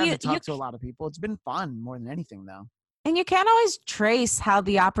gotten to talk to a lot of people. It's been fun more than anything though. And you can't always trace how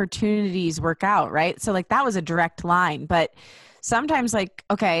the opportunities work out, right? So like that was a direct line, but sometimes like,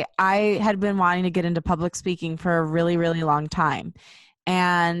 okay, I had been wanting to get into public speaking for a really, really long time.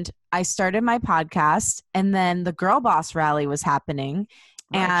 And I started my podcast, and then the Girl Boss Rally was happening.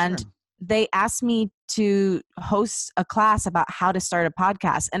 Right, and sure. They asked me to host a class about how to start a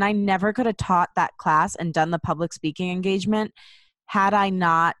podcast. And I never could have taught that class and done the public speaking engagement had I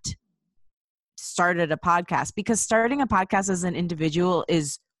not started a podcast, because starting a podcast as an individual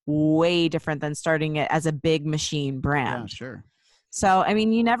is way different than starting it as a big machine brand. Yeah, sure. So, I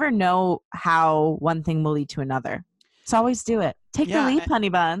mean, you never know how one thing will lead to another. So always do it. Take the leap, honey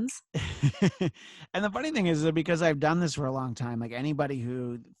buns. And the funny thing is that because I've done this for a long time, like anybody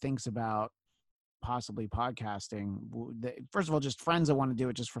who thinks about possibly podcasting, first of all, just friends that want to do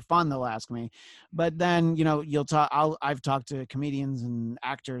it just for fun, they'll ask me. But then, I've talked to comedians and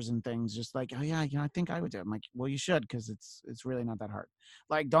actors and things just like, oh yeah, I think I would do it. I'm like, well, you should, because it's really not that hard.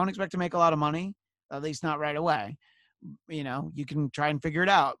 Like, don't expect to make a lot of money, at least not right away. You can try and figure it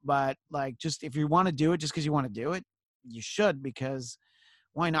out. But like, just if you want to do it just because you want to do it, you should, because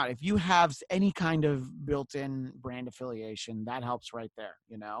why not? If you have any kind of built-in brand affiliation, that helps right there,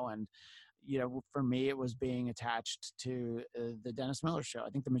 and for me, it was being attached to the Dennis Miller Show. I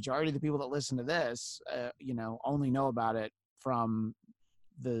think the majority of the people that listen to this, only know about it from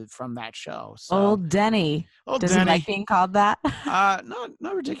that show. So, Old Denny. Does he like being called that? Not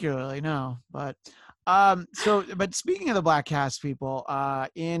particularly, no. But but speaking of the Bladtcast people,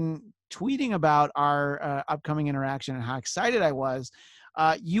 in tweeting about our upcoming interaction and how excited I was.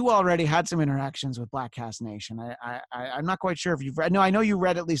 You already had some interactions with Bladtcast Nation. I'm not quite sure if you've read. No, I know you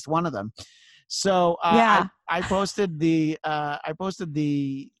read at least one of them. So Yeah. I posted the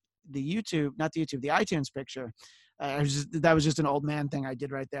YouTube, not the YouTube, the iTunes picture. That was just an old man thing I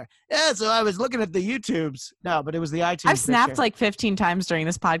did right there. Yeah, so I was looking at the YouTubes. No, but it was the iTunes I've snapped picture. like 15 times during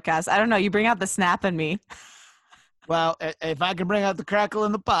this podcast. I don't know. You bring out the snap in me. Well, if I can bring out the crackle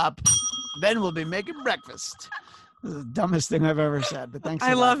and the pop, then we'll be making breakfast. This is the dumbest thing I've ever said, but thanks for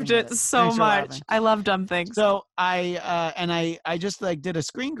I laughing loved at it so Thanks for much. laughing. I love dumb things. So I just like did a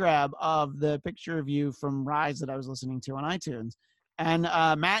screen grab of the picture of you from Rise that I was listening to on iTunes. And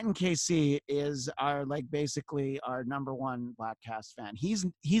Matt and KC is basically our number one Bladtcast fan. He's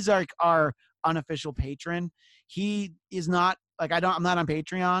like our unofficial patron. He is not like I'm not on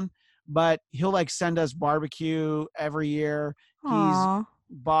Patreon, but he'll like send us barbecue every year. Aw. He's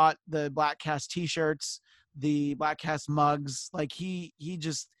bought the Bladtcast t-shirts, the Bladtcast mugs. Like he's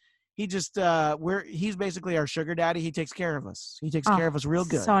basically our sugar daddy. He takes care of us. He takes care of us real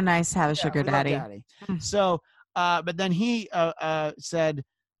good. So nice to have a sugar we love daddy. So but then he said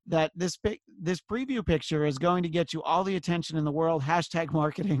that this preview picture is going to get you all the attention in the world.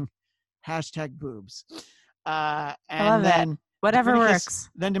 #marketing, #boobs. And I love then it. Whatever works.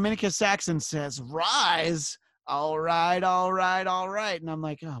 Then Dominica Saxon says, "Rise. All right. And I'm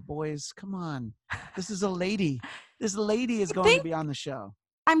like, oh, boys, come on. This is a lady. This lady is going to be on the show.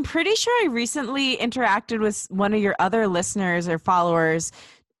 I'm pretty sure I recently interacted with one of your other listeners or followers,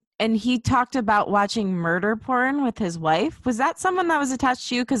 and he talked about watching murder porn with his wife. Was that someone that was attached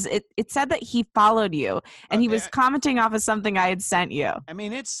to you? Because it said that he followed you, and he was commenting off of something I had sent you. I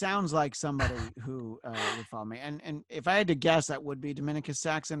mean, it sounds like somebody who would follow me. And if I had to guess, that would be Dominicus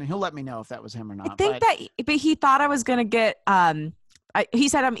Saxon, and he'll let me know if that was him or not. I think but he thought I was going to get he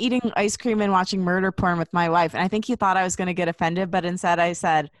said, I'm eating ice cream and watching murder porn with my wife. And I think he thought I was going to get offended, but instead I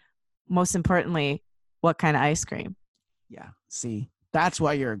said, most importantly, what kind of ice cream? Yeah. See, that's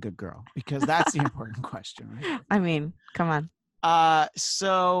why you're a good girl, because that's the important question. Right? I mean, come on.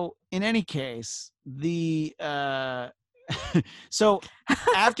 So in any case, so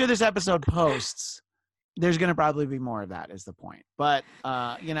after this episode posts, there's going to probably be more of that is the point. But,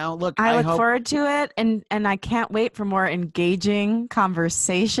 look, I look forward to it. And I can't wait for more engaging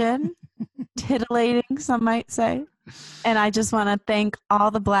conversation, titillating, some might say. And I just want to thank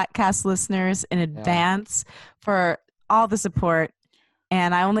all the Bladtcast listeners in advance for all the support.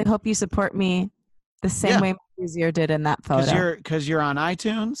 And I only hope you support me the same way Easier did in that photo. Because you're on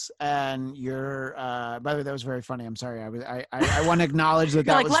iTunes and you're by the way, that was very funny. I'm sorry. I want to acknowledge that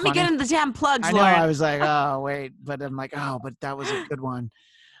You're was let funny. me get into the damn plugs, I know. Lauren. I was like, oh wait, but I'm like, oh, but that was a good one.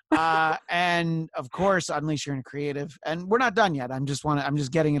 And of course, Unleash Your Inner Creative. And we're not done yet. I'm just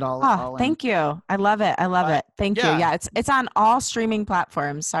getting it all. Thank you. I love it. Thank you. Yeah, it's on all streaming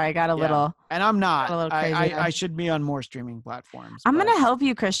platforms. Sorry, I got a little. And I'm not. A little crazy I should be on more streaming platforms. I'm gonna help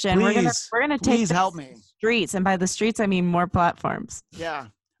you, Christian. Please, we're gonna take help me. Streets, and by the streets I mean more platforms. Yeah.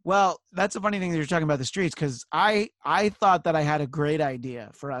 Well, that's a funny thing that you're talking about the streets, because I thought that I had a great idea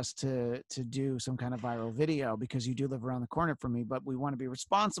for us to do some kind of viral video, because you do live around the corner from me, but we want to be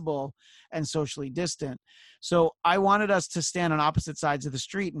responsible and socially distant. So I wanted us to stand on opposite sides of the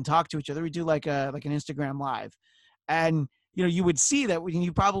street and talk to each other. We do like an Instagram live, and you would see that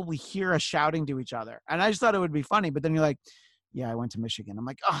you probably hear us shouting to each other. And I just thought it would be funny, but then you're like, yeah, I went to Michigan. I'm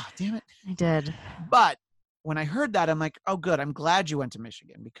like, oh, damn it. I did. But when I heard that, I'm like, oh, good. I'm glad you went to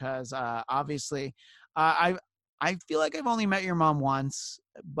Michigan, because obviously I feel like I've only met your mom once,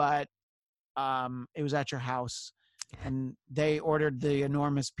 but it was at your house, and they ordered the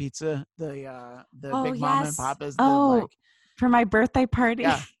enormous pizza, the Big Mama and Papa's. For my birthday party.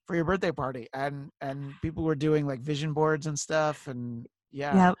 Yeah, for your birthday party. And people were doing like vision boards and stuff. And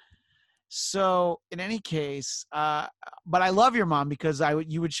yeah. Yep. So in any case, but I love your mom, because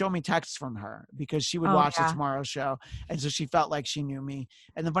you would show me texts from her, because she would watch the Tomorrow Show. And so she felt like she knew me.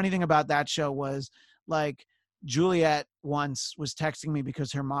 And the funny thing about that show was, like, Juliet once was texting me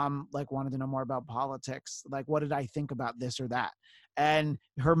because her mom like wanted to know more about politics. Like, what did I think about this or that? And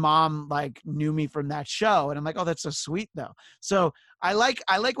her mom like knew me from that show. And I'm like, oh, that's so sweet though. So I like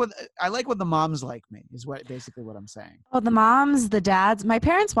what the moms like me is basically what I'm saying. Oh, the moms, the dads, my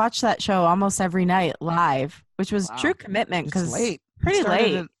parents watch that show almost every night live, which was true commitment, because late. Pretty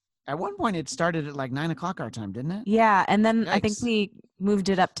late. At one point it started at like 9:00 our time, didn't it? Yeah. And then Yikes. I think we moved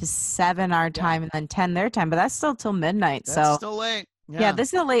it up to 7 our time and then 10 their time, but that's still till midnight. That's still late. Yeah,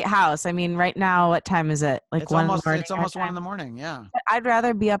 this is a late house. I mean, right now, what time is it? Like it's 1 almost, in the morning. It's almost 1 in the morning. Yeah. I'd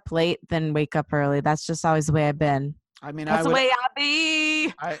rather be up late than wake up early. That's just always the way I've been. I mean, That's the way I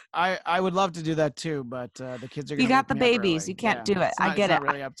be. I would love to do that too, but the kids are going You to got wake the me up babies. early. You can't Yeah, do it. I it's get not it.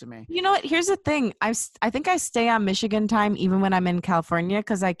 really up to me. You know what? Here's the thing. I think I stay on Michigan time even when I'm in California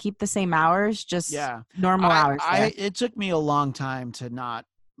because I keep the same hours, just Yeah. normal hours there. It took me a long time to not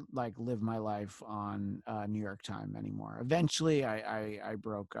like live my life on New York time anymore. Eventually I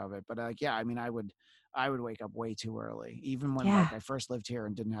broke of it, but yeah, I mean, I would wake up way too early. Even when Yeah. like I first lived here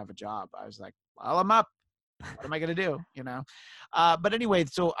and didn't have a job, I was like, well, I'm up. What am I going to do? But anyway,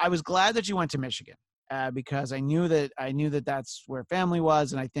 so I was glad that you went to Michigan because I knew that that's where family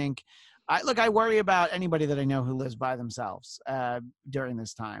was. And I think I worry about anybody that I know who lives by themselves during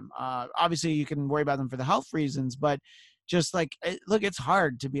this time. Obviously you can worry about them for the health reasons, but just like, look, it's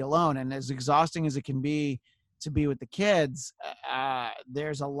hard to be alone. And as exhausting as it can be to be with the kids,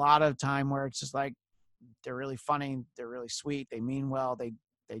 there's a lot of time where it's just like, they're really funny. They're really sweet. They mean well. They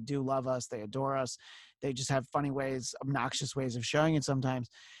do love us. They adore us. They just have funny ways, obnoxious ways of showing it sometimes.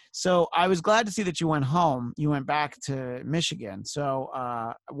 So I was glad to see that you went home. You went back to Michigan. So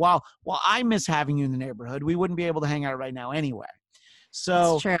while I miss having you in the neighborhood, we wouldn't be able to hang out right now anyway.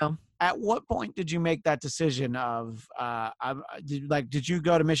 So It's true. at what point did you make that decision of did you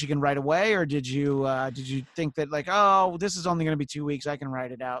go to Michigan right away, or did you think that like, oh, this is only going to be 2 weeks, I can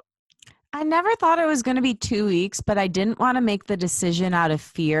write it out? I never thought it was going to be 2 weeks, but I didn't want to make the decision out of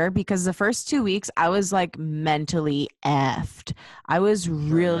fear because the first 2 weeks I was like mentally effed. I was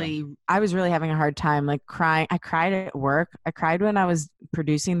really having a hard time, like crying. I cried at work. I cried when I was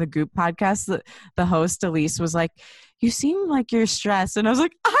producing the Goop podcast. The host, Elise, was like, "You seem like you're stressed," and I was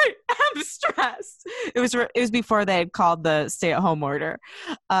like, "I am stressed." It was before they had called the stay-at-home order.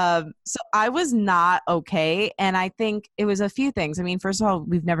 So I was not okay, and I think it was a few things. I mean, first of all,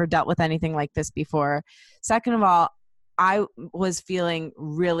 we've never dealt with anything like this before. Second of all, I was feeling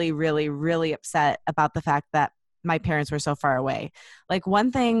really, really, really upset about the fact that my parents were so far away. Like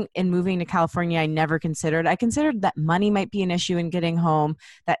one thing in moving to California, I never considered. I considered that money might be an issue in getting home,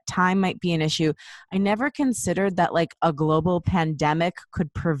 that time might be an issue. I never considered that like a global pandemic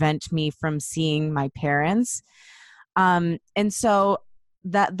could prevent me from seeing my parents. And so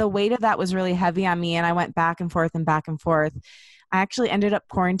that the weight of that was really heavy on me. And I went back and forth and back and forth. I actually ended up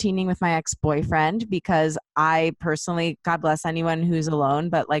quarantining with my ex-boyfriend because I personally, God bless anyone who's alone,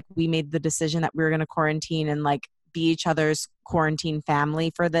 but like we made the decision that we were going to quarantine and like be each other's quarantine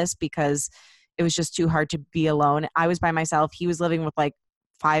family for this because it was just too hard to be alone. I was by myself. He was living with like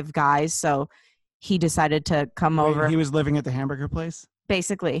 5 guys. So he decided to come over. He was living at the hamburger place?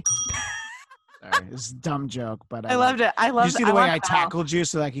 Basically. Sorry, it's a dumb joke, but I loved it. Did you see the way I tackled you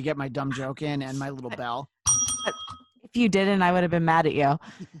so that I could get my dumb joke in and my little bell? If you didn't, I would have been mad at you.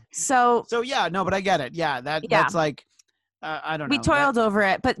 So yeah, no, but I get it. Yeah, that's like, I don't know. We toiled over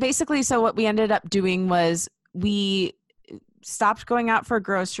it. But basically, so what we ended up doing was we stopped going out for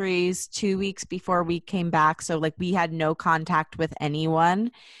groceries 2 weeks before we came back. So like we had no contact with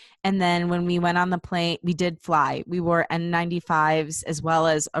anyone. And then when we went on the plane, we did fly. We wore N95s as well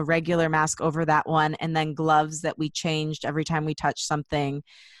as a regular mask over that one. And then gloves that we changed every time we touched something.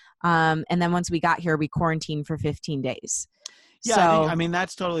 And then once we got here, we quarantined for 15 days. Yeah, so, I mean,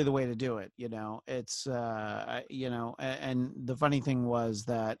 that's totally the way to do it. It's, and the funny thing was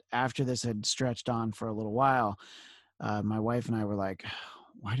that after this had stretched on for a little while, my wife and I were like,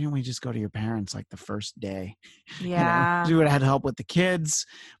 why didn't we just go to your parents like the first day? yeah. We would have had help with the kids,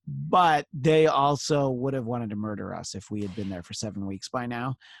 but they also would have wanted to murder us if we had been there for 7 weeks by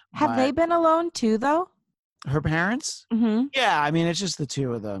now. Have they been alone too, though? Her parents? Mm-hmm. Yeah, I mean, it's just the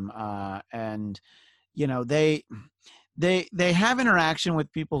two of them. And, they have interaction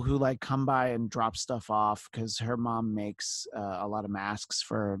with people who like come by and drop stuff off because her mom makes a lot of masks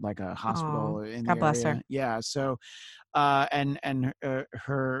for like a hospital in the God bless area. her. Yeah. So, and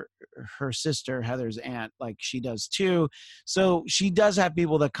her sister, Heather's aunt, like she does too. So she does have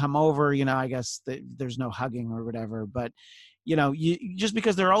people that come over, I guess there's no hugging or whatever, but you just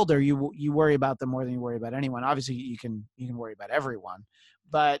because they're older, you worry about them more than you worry about anyone. Obviously you can worry about everyone,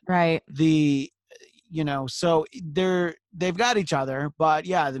 but right. So they've got each other, but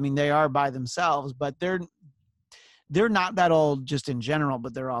yeah, I mean, they are by themselves, but they're not that old just in general,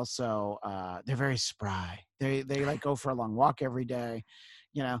 but they're also, they're very spry. They like go for a long walk every day.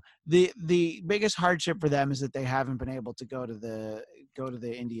 The biggest hardship for them is that they haven't been able to go to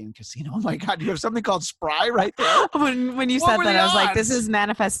the Indian casino. Oh my God, you have something called spry right there. When you said that, I was like, this is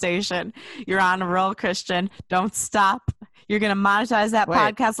manifestation. You're on a roll, Christian. Don't stop. You're going to monetize that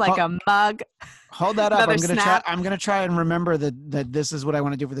podcast like a mug. Hold that up. I'm going to try and remember that this is what I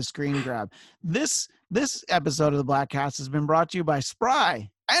want to do for the screen grab. This episode of the Bladtcast has been brought to you by Spry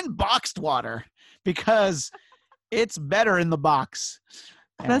and Boxed Water, because It's better in the box.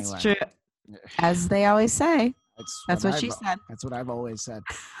 That's Anyway. true. As they always say. That's what she said. That's what I've always said.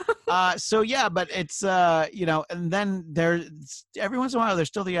 So yeah, but it's and then there's every once in a while there's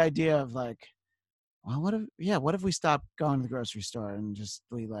still the idea of like, well, what if we stop going to the grocery store and just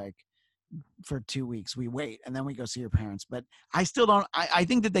we like for 2 weeks we wait and then we go see your parents. But I still don't. I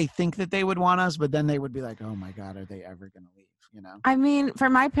think that they think that they would want us, but then they would be like, oh my god, are they ever going to leave? I mean, for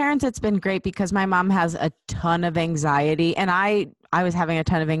my parents, it's been great because my mom has a ton of anxiety, and I was having a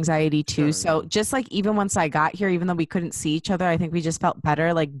ton of anxiety too. Sure, So yeah. just like even once I got here, even though we couldn't see each other, I think we just felt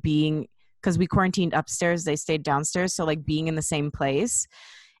better like being because we quarantined upstairs, they stayed downstairs, so like being in the same place.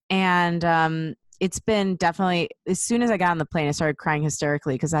 And it's been definitely as soon as I got on the plane, I started crying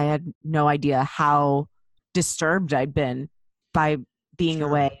hysterically because I had no idea how disturbed I'd been by being Sure.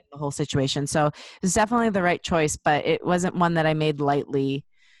 away in the whole situation. So it was definitely the right choice, but it wasn't one that I made lightly.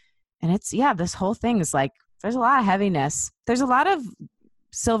 And it's, this whole thing is like, there's a lot of heaviness. There's a lot of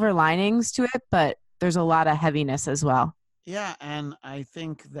silver linings to it, but there's a lot of heaviness as well. Yeah. And I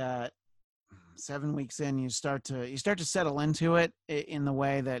think that 7 weeks in, you start to settle into it in the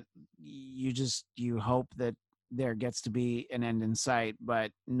way that you hope that there gets to be an end in sight,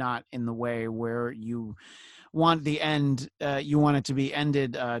 but not in the way where you want the end, you want it to be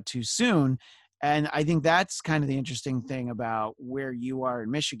ended too soon. And I think that's kind of the interesting thing about where you are in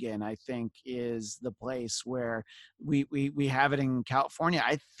Michigan, I think, is the place where we have it in California.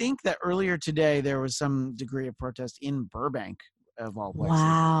 I think that earlier today there was some degree of protest in Burbank, of all places.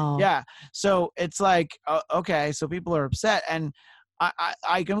 Wow. Yeah. So it's like, okay, so people are upset. And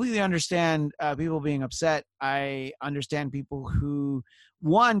I completely understand people being upset. I understand people who,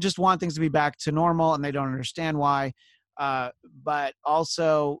 one, just want things to be back to normal and they don't understand why. But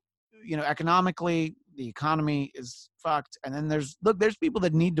also, economically, the economy is fucked. And then there's people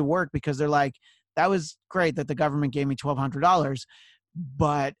that need to work because they're like, that was great that the government gave me $1,200,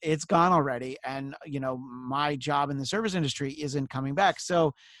 but it's gone already. And, my job in the service industry isn't coming back.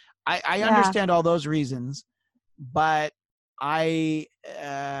 So I understand all those reasons, but I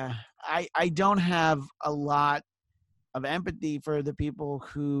don't have a lot of empathy for the people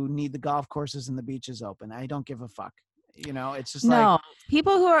who need the golf courses and the beaches open. I don't give a fuck. It's just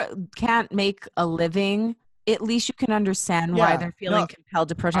people who can't make a living. At least you can understand why they're feeling compelled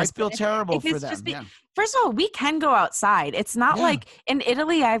to protest. I feel terrible for them. First of all, we can go outside. It's not like in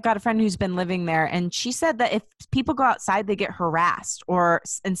Italy, I've got a friend who's been living there, and she said that if people go outside, they get harassed, or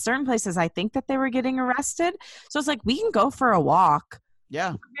in certain places, I think that they were getting arrested. So it's like, we can go for a walk.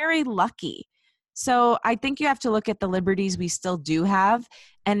 Yeah. We're very lucky. So I think you have to look at the liberties we still do have.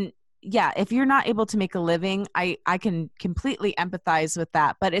 And if you're not able to make a living, I can completely empathize with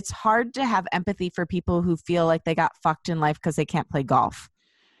that. But it's hard to have empathy for people who feel like they got fucked in life because they can't play golf.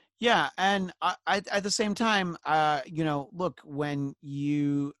 Yeah, and I at the same time, look, when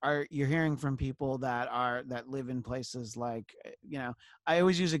you're hearing from people that live in places like, I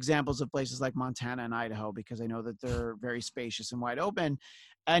always use examples of places like Montana and Idaho because I know that they're very spacious and wide open,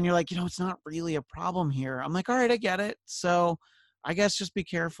 and you're like, it's not really a problem here. I'm like, all right, I get it. So I guess just be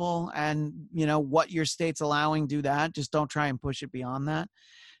careful, and what your state's allowing, do that. Just don't try and push it beyond that.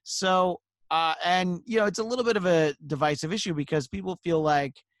 So, and it's a little bit of a divisive issue because people feel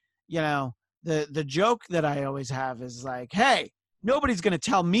like, the joke that I always have is like, hey, nobody's going to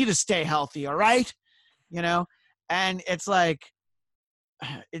tell me to stay healthy. All right. And it's like,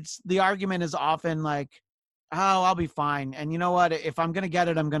 the argument is often like, oh, I'll be fine. And you know what, if I'm going to get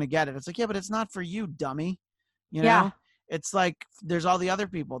it, I'm going to get it. It's like, yeah, but it's not for you, dummy. It's like, there's all the other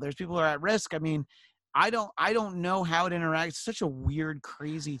people. There's people who are at risk. I mean, I don't know how it interacts. It's such a weird,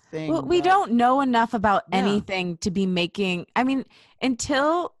 crazy thing. Well, we don't know enough about anything to be making. I mean,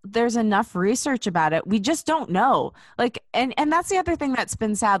 until there's enough research about it, we just don't know. Like, and that's the other thing that's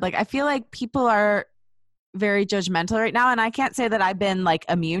been sad. Like, I feel like people are very judgmental right now. And I can't say that I've been like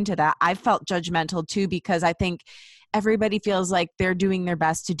immune to that. I felt judgmental too, because I think everybody feels like they're doing their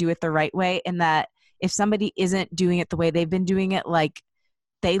best to do it the right way. And that if somebody isn't doing it the way they've been doing it, like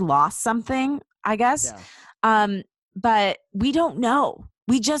they lost something, I guess. Yeah. But we don't know.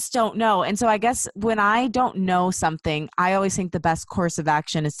 We just don't know. And so I guess when I don't know something, I always think the best course of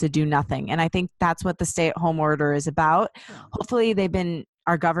action is to do nothing. And I think that's what the stay-at-home order is about. Yeah. Hopefully they've been,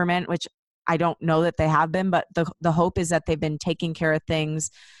 our government, which I don't know that they have been, but the hope is that they've been taking care of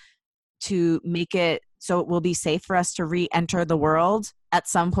things to make it so it will be safe for us to re-enter the world at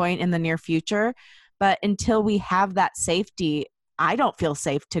some point in the near future. But until we have that safety, I don't feel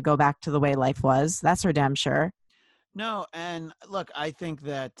safe to go back to the way life was. That's for damn sure. No, and look, I think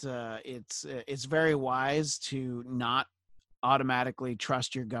that it's very wise to not automatically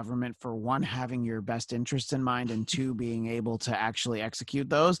trust your government for one, having your best interests in mind, and two, being able to actually execute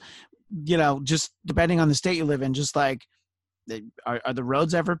those. Just depending on the state you live in, just like, are the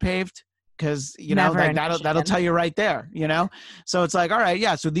roads ever paved? Because Never like in that'll tell Michigan. you right there. So it's like, all right,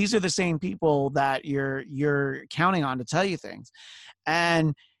 yeah. So these are the same people that you're counting on to tell you things.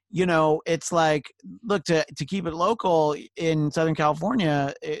 And it's like, look, to keep it local in Southern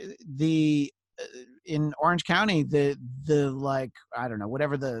California, in Orange County, the like, I don't know,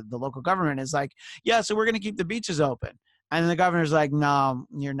 whatever the local government is like, yeah, so we're going to keep the beaches open. And the governor's like, no,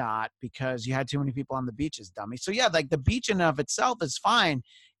 you're not, because you had too many people on the beaches, dummy. So yeah, like the beach in and of itself is fine.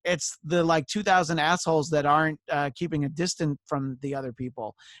 It's the like 2,000 assholes that aren't keeping a distance from the other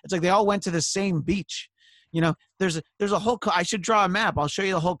people. It's like they all went to the same beach. There's a whole, I should draw a map. I'll show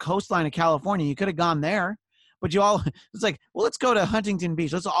you the whole coastline of California. You could have gone there, but it's like, well, let's go to Huntington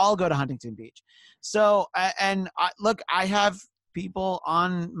Beach. Let's all go to Huntington Beach. So, look, I have people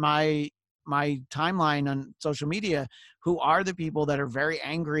on my timeline on social media who are the people that are very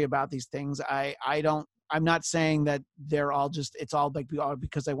angry about these things. I'm not saying that they're all just, it's all like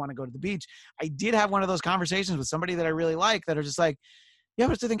because I want to go to the beach. I did have one of those conversations with somebody that I really like that are just like, yeah,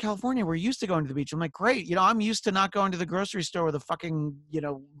 but it's in California. We're used to going to the beach. I'm like, great. I'm used to not going to the grocery store with a fucking,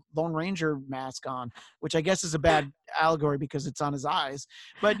 Lone Ranger mask on, which I guess is a bad allegory because it's on his eyes.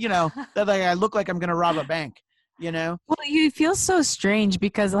 But, that like I look like I'm going to rob a bank, Well, you feel so strange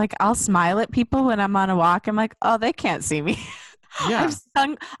because like I'll smile at people when I'm on a walk. I'm like, oh, they can't see me. Yeah.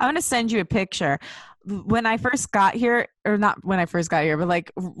 I'm going to send you a picture. When I first got here, or not when I first got here, but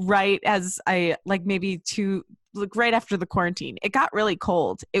like right as I like right after the quarantine, it got really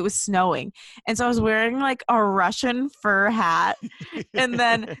cold. It was snowing. And so I was wearing like a Russian fur hat and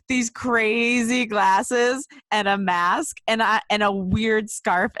then these crazy glasses and a mask and a weird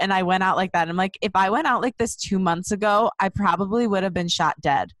scarf. And I went out like that. I'm like, if I went out like this 2 months ago, I probably would have been shot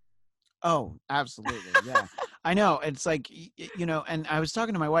dead. Oh, absolutely. Yeah. I know. It's like, and I was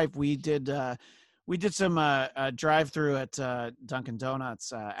talking to my wife. We did some drive-through at Dunkin'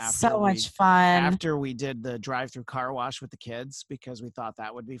 Donuts So much fun. after we did the drive-through car wash with the kids, because we thought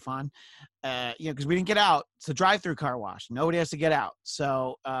that would be fun. Because we didn't get out. It's a drive-through car wash. Nobody has to get out.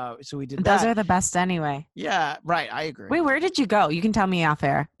 So we did that. Those are the best anyway. Yeah, right. I agree. Wait, where did you go? You can tell me off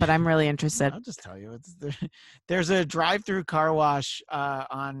air, but I'm really interested. I'll just tell you. There's a drive-through car wash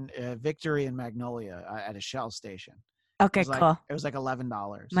on Victory and Magnolia at a Shell station. Okay, cool. It was like $11.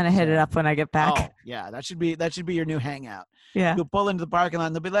 I'm gonna hit it up when I get back. Oh yeah, that should be your new hangout. Yeah, you'll pull into the parking lot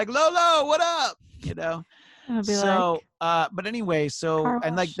and they'll be like, Lolo, what up? I'll be like, but anyway, so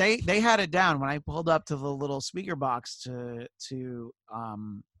and like they had it down when I pulled up to the little speaker box to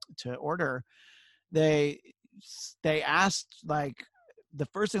order. They asked, like, the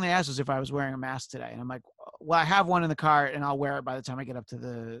first thing they asked was if I was wearing a mask today, and I'm like, well, I have one in the car and I'll wear it by the time I get up to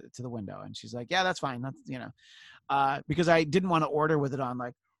the window. And she's like, yeah, that's fine. That's because I didn't want to order with it on,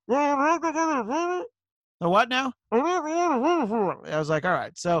 like, the what now? I was like, all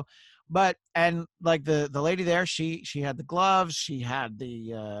right. So, and like the lady there, she had the gloves, she had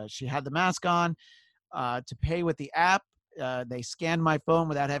the mask on. To pay with the app, they scanned my phone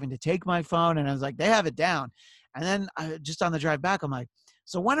without having to take my phone, and I was like, they have it down. And then just on the drive back, I'm like,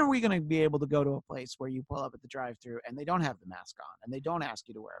 so when are we going to be able to go to a place where you pull up at the drive-thru and they don't have the mask on and they don't ask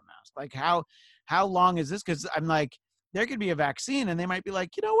you to wear a mask? Like, how long is this? Because I'm like, there could be a vaccine and they might be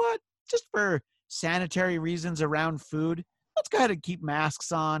like, you know what? Just for sanitary reasons around food, let's go ahead and keep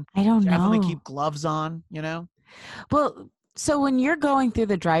masks on. I don't know. Definitely keep gloves on, Well, so when you're going through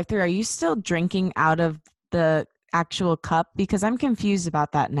the drive-thru, are you still drinking out of the actual cup? Because I'm confused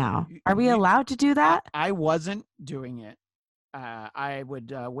about that now. Are we allowed to do that? I wasn't doing it. I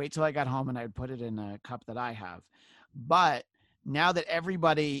would wait till I got home and I'd put it in a cup that I have. But now that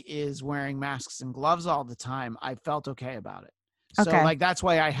everybody is wearing masks and gloves all the time, I felt okay about it. So like, that's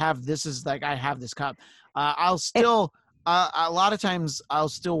why I have I have this cup. I'll still, a lot of times I'll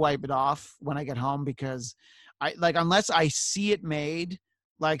still wipe it off when I get home, because unless I see it made,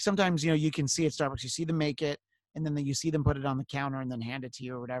 like sometimes, you can see at Starbucks, you see them make it, and then you see them put it on the counter and then hand it to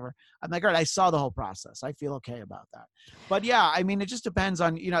you or whatever. I'm like, all right, I saw the whole process. I feel okay about that. But yeah, I mean, it just depends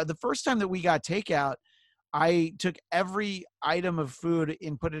on, the first time that we got takeout, I took every item of food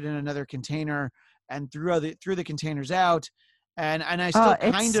and put it in another container and threw the containers out. And I still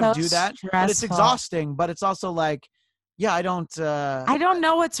kind of do that, but it's exhausting. But it's also like, yeah, I don't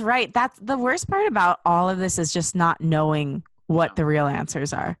know what's right. That's the worst part about all of this, is just not knowing what the real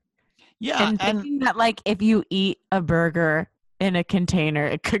answers are. Yeah. And thinking that, like, if you eat a burger in a container,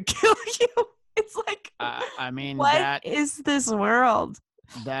 it could kill you. It's like, I mean, what is this world?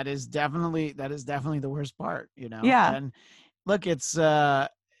 That is definitely the worst part, Yeah. look, it's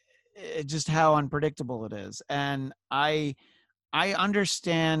just how unpredictable it is. And I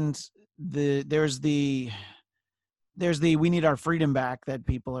understand there's the we need our freedom back that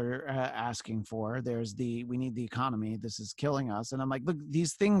people are asking for. There's the we need the economy. This is killing us. And I'm like, look,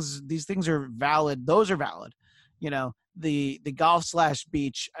 these things are valid. Those are valid. You know, the golf slash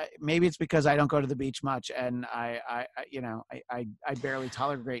beach. Maybe it's because I don't go to the beach much, and I barely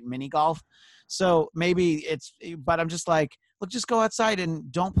tolerate mini golf. So maybe it's. But I'm just like, look, just go outside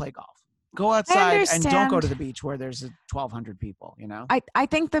and don't play golf. Go outside and don't go to the beach where there's 1,200 people, you know? I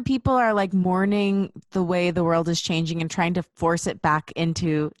think that people are like mourning the way the world is changing and trying to force it back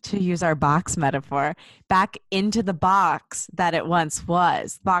into, to use our box metaphor, back into the box that it once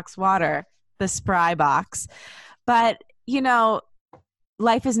was, box water, the spry box. But, you know,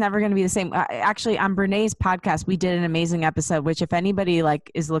 life is never going to be the same. Actually, on Brené's podcast, we did an amazing episode, which if anybody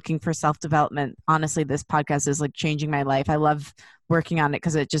like is looking for self-development, honestly, this podcast is like changing my life. I love working on it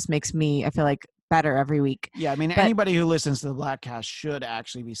because it just makes me, I feel like, better every week. Yeah, I mean, anybody who listens to the Bladtcast should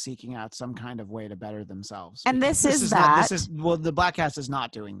actually be seeking out some kind of way to better themselves. And this is the Bladtcast is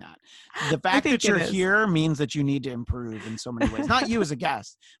not doing that. The fact that you're here means that you need to improve in so many ways. Not you as a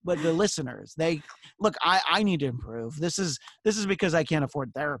guest, but the listeners. They look, I need to improve. This is because I can't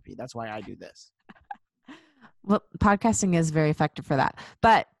afford therapy. That's why I do this. Well, podcasting is very effective for that.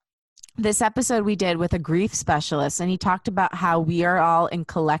 But this episode we did with a grief specialist, and he talked about how we are all in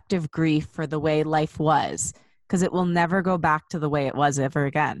collective grief for the way life was, because it will never go back to the way it was ever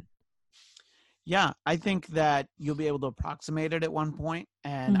again. Yeah, I think that you'll be able to approximate it at one point,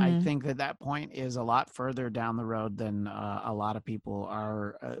 and I think that point is a lot further down the road than a lot of people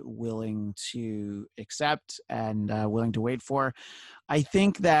are willing to accept and willing to wait for. I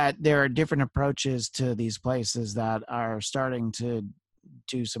think that there are different approaches to these places that are starting to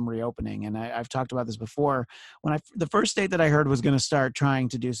do some reopening. And I've talked about this before. The first state that I heard was going to start trying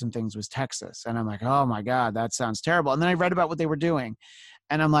to do some things was Texas. And I'm like, oh my God, that sounds terrible. And then I read about what they were doing.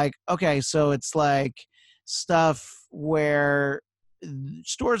 And I'm like, okay, so it's like stuff where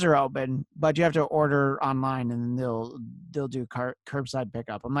stores are open, but you have to order online and they'll do curbside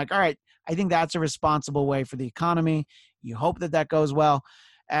pickup. I'm like, all right, I think that's a responsible way for the economy. You hope that goes well.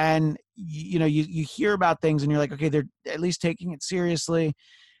 And, you know, you hear about things and you're like, okay, they're at least taking it seriously.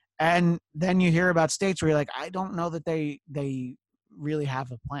 And then you hear about states where you're like, I don't know that they really have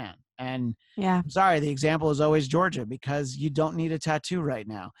a plan. And yeah, I'm sorry, the example is always Georgia, because you don't need a tattoo right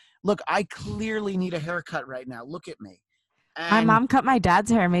now. Look, I clearly need a haircut right now. Look at me. And my mom cut my dad's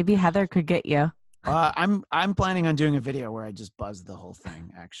hair. Maybe Heather could get you. I'm planning on doing a video where I just buzz the whole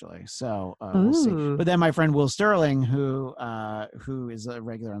thing, actually. So we'll see. But then my friend Will Sterling, who is a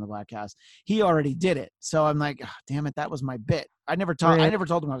regular on the Bladtcast, he already did it. So I'm like, oh, damn it, that was my bit. I never told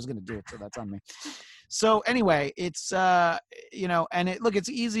him I was going to do it, so that's on me. So anyway, it's you know, and it's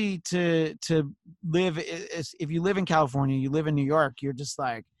easy to live. If you live in California, you live in New York, you're just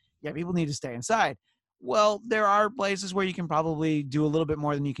like, yeah, people need to stay inside. Well, there are places where you can probably do a little bit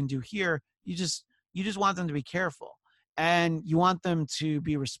more than you can do here. You just want them to be careful, and you want them to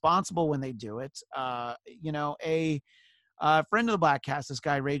be responsible when they do it. You know, a friend of the Bladtcast, this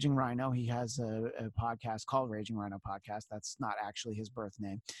guy Raging Rhino, he has a podcast called Raging Rhino Podcast. That's not actually his birth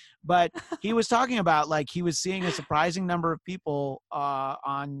name, but he was talking about, like, he was seeing a surprising number of people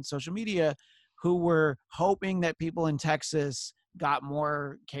on social media who were hoping that people in Texas got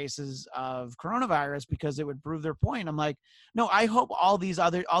more cases of coronavirus because it would prove their point. I'm like, no, I hope all these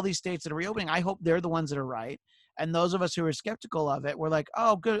states that are reopening, I hope they're the ones that are right. And those of us who are skeptical of it, we're like,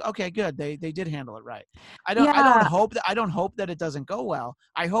 oh, good. Okay, good. They did handle it right. I don't hope that it doesn't go well.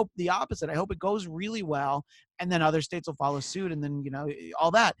 I hope the opposite. I hope it goes really well, and then other states will follow suit, and then, you know,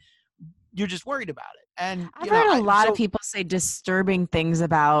 all that. You're just worried about it. And I've heard a lot of people say disturbing things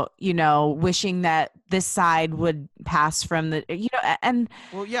about, you know, wishing that this side would pass from the, you know, and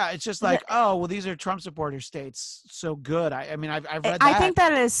well, yeah, it's just like, oh, well, these are Trump supporter states. So good. I mean, I've read that. I think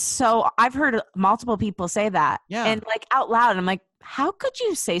that is so, I've heard multiple people say that. Yeah. And like out loud, I'm like, how could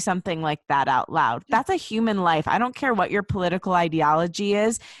you say something like that out loud? That's a human life. I don't care what your political ideology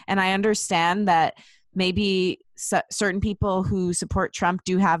is. And I understand that maybe certain people who support Trump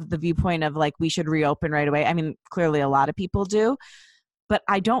do have the viewpoint of like, we should reopen right away. I mean, clearly a lot of people do, but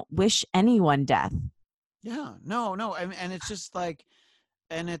I don't wish anyone death. Yeah, no. And it's just like,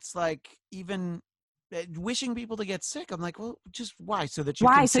 and it's like, even wishing people to get sick. I'm like, well, just why? So that you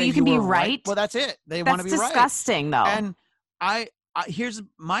why? Can so say you can be were right? Well, that's it. They want to be right. That's disgusting though. And I here's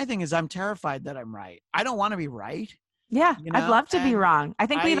my thing is, I'm terrified that I'm right. I don't want to be right. Yeah, you I'd know? love to be And wrong. I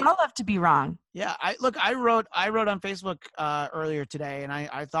think we'd I, all love to be wrong. yeah, I wrote on Facebook earlier today, and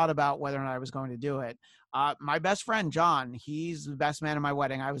I thought about whether or not I was going to do it. My best friend John, he's the best man at my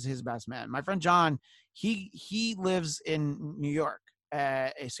wedding. I was his best man. My friend John, he lives in New York, so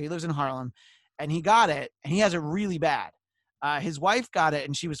he lives in Harlem, and he got it, and he has it really bad. His wife got it,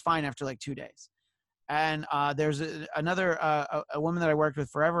 and she was fine after like 2 days. And there's a woman that I worked with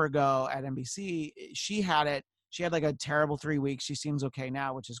forever ago at NBC. She had it. She had like a terrible 3 weeks. She seems okay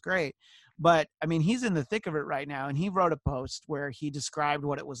now, which is great. But I mean, he's in the thick of it right now. And he wrote a post where he described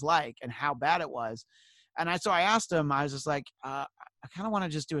what it was like and how bad it was. And so I asked him, I was just like, I kind of want to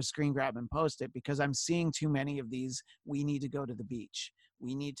just do a screen grab and post it because I'm seeing too many of these. We need to go to the beach.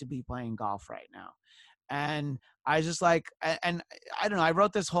 We need to be playing golf right now. And I just like, and I don't know, I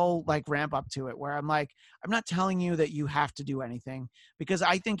wrote this whole like ramp up to it where I'm like, I'm not telling you that you have to do anything because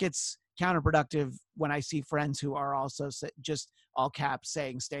I think it's counterproductive when I see friends who are also just all caps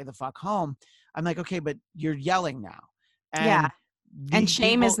saying, stay the fuck home. I'm like, okay, but you're yelling now. Yeah. And And these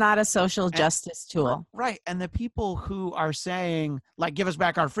shame is people, not a social justice tool. right. And the people who are saying like, give us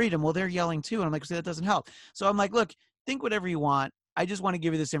back our freedom. Well, they're yelling too. And I'm like, see, that doesn't help. So I'm like, look, think whatever you want. I just want to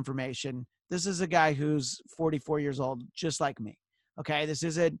give you this information. This is a guy who's 44 years old, just like me. Okay. This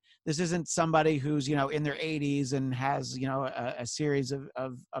isn't somebody who's, in their 80s and has, a series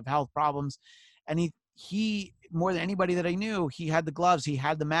of health problems. And he more than anybody that I knew, he had the gloves, he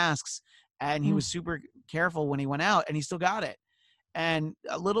had the masks, and he was super careful when he went out, and he still got it. And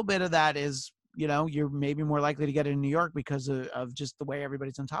a little bit of that is, you're maybe more likely to get it in New York because of just the way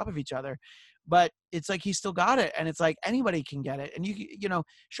everybody's on top of each other. But it's like he still got it, and it's like anybody can get it. And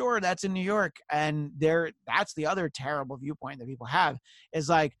sure, that's in New York, and that's the other terrible viewpoint that people have is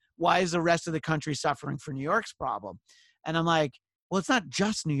like, why is the rest of the country suffering for New York's problem? And I'm like, well, it's not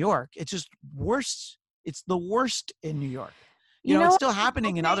just New York. It's just worse. It's the worst in New York. It's still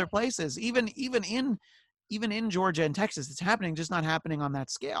happening in other places, even in Georgia and Texas. It's happening, just not happening on that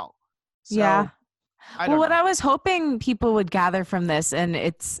scale. So, yeah. What I was hoping people would gather from this, and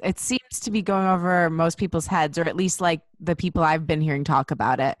it seems to be going over most people's heads, or at least like the people I've been hearing talk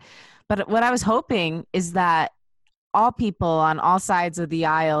about it. But what I was hoping is that all people on all sides of the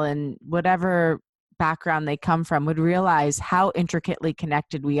aisle and whatever background they come from would realize how intricately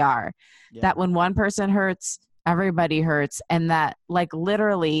connected we are. Yeah. That when one person hurts, everybody hurts, and that like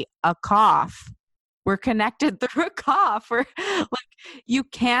literally a cough, we're connected through a cough. We're like, you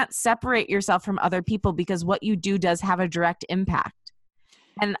can't separate yourself from other people because what you do does have a direct impact.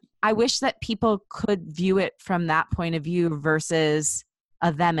 And I wish that people could view it from that point of view versus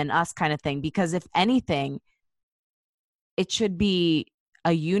a them and us kind of thing. Because if anything, it should be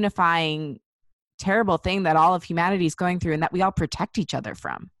a unifying, terrible thing that all of humanity is going through and that we all protect each other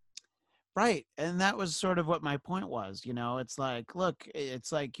from. Right. And that was sort of what my point was. It's like, look,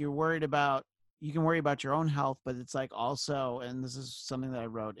 it's like you can worry about your own health, but it's like also, and this is something that I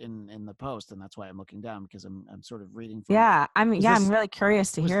wrote in the post, and that's why I'm looking down because I'm sort of reading from I'm really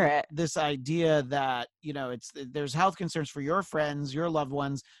curious to hear it. This idea that, there's health concerns for your friends, your loved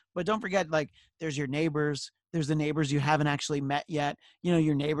ones, but don't forget, like, there's your neighbors, there's the neighbors you haven't actually met yet,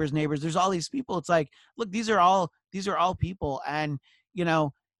 your neighbors, there's all these people. It's like, look, these are all people. And,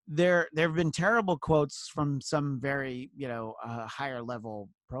 there have been terrible quotes from some very, higher level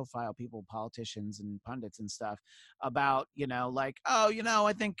profile people, politicians and pundits and stuff about, like, oh,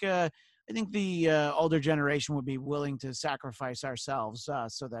 I think the older generation would be willing to sacrifice ourselves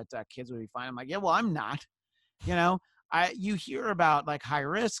so that kids would be fine. I'm like, yeah, well, I'm not. You hear about like high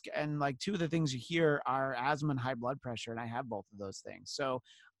risk, and like two of the things you hear are asthma and high blood pressure, and I have both of those things. So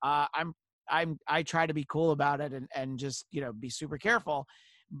I try to be cool about it and just be super careful.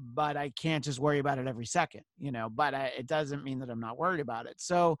 But I can't just worry about it every second, but it doesn't mean that I'm not worried about it.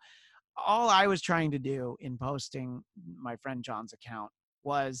 So all I was trying to do in posting my friend John's account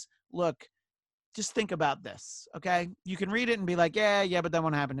was, look, just think about this. Okay. You can read it and be like, yeah, but that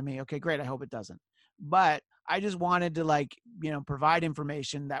won't happen to me. Okay, great. I hope it doesn't. But I just wanted to provide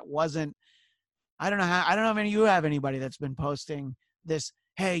information that wasn't, I don't know if any of you have anybody that's been posting this,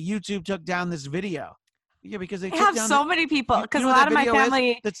 hey, YouTube took down this video. Yeah, because they have so many people. Because a lot of my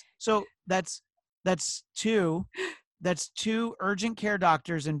family. That's two urgent care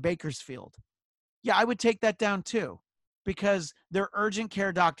doctors in Bakersfield. Yeah, I would take that down too, because they're urgent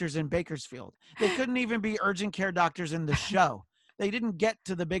care doctors in Bakersfield. They couldn't even be urgent care doctors in the show. They didn't get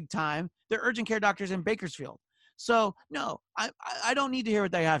to the big time. They're urgent care doctors in Bakersfield. So no, I don't need to hear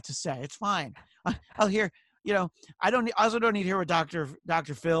what they have to say. It's fine. I'll hear. I also don't need to hear what Dr.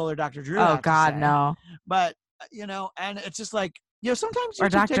 Phil or Dr. Drew. Oh God, no. But and it's just like, sometimes or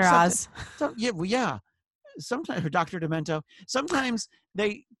Dr. Oz. So, yeah, sometimes, or Dr. Demento, sometimes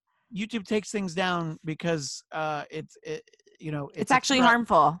YouTube takes things down because It's actually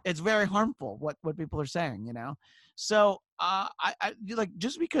harmful. it's very harmful what people are saying, so I like,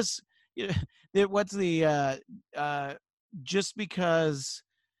 just because you know, what's the just because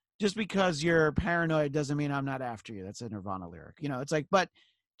you're paranoid doesn't mean I'm not after you. That's a Nirvana lyric. It's like, but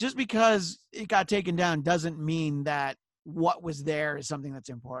just because it got taken down doesn't mean that what was there is something that's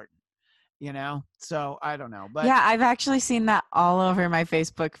important. So I don't know, but Yeah, I've actually seen that all over my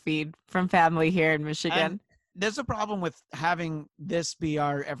Facebook feed from family here in Michigan. and there's a problem with having this be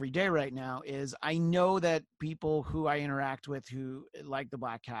our everyday right now. Is I know that people who I interact with who like the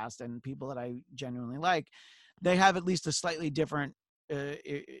Bladtcast and people that I genuinely like, they have at least a slightly different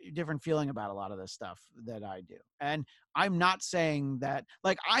feeling about a lot of this stuff that I do. And I'm not saying that,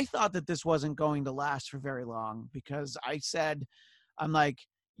 like, I thought that this wasn't going to last for very long, because I said, I'm like,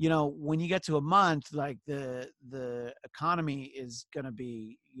 when you get to a month, like the economy is going to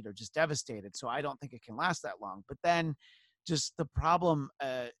be, just devastated. So I don't think it can last that long. But then just the problem,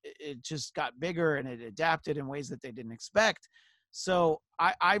 it just got bigger and it adapted in ways that they didn't expect. So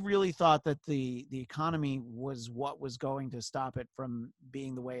I really thought that the economy was what was going to stop it from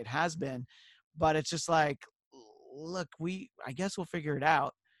being the way it has been. But it's just like, look, I guess we'll figure it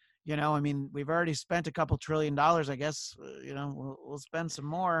out. I mean, we've already spent a couple $1 trillion. I guess, we'll spend some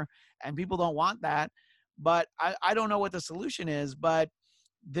more, and people don't want that. But I don't know what the solution is, but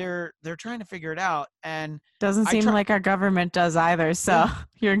they're trying to figure it out. And doesn't seem like our government does either. So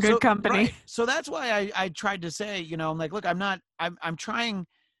you're in good company. Right. So that's why I tried to say, I'm like, look, I'm trying.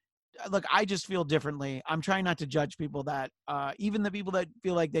 Look, I just feel differently. I'm trying not to judge people that, even the people that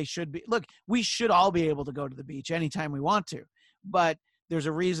feel like they should be. Look, we should all be able to go to the beach anytime we want to, but there's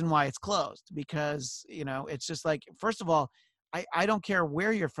a reason why it's closed, because, it's just like, first of all, I don't care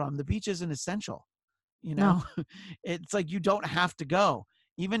where you're from. The beach isn't essential. No. It's like, you don't have to go.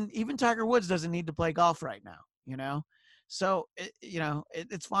 Even Tiger Woods doesn't need to play golf right now, so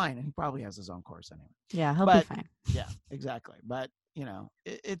it's fine. And he probably has his own course anyway. Yeah, he'll be fine. Yeah, exactly. But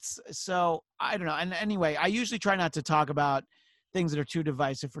it's, so I don't know. And anyway, I usually try not to talk about things that are too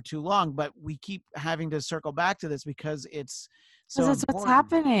divisive for too long, but we keep having to circle back to this because it's so important. What's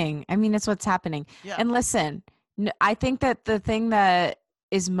happening. I mean, it's what's happening. Yeah. And listen, I think that the thing that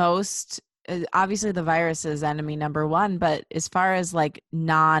is most, obviously the virus is enemy number one, but as far as like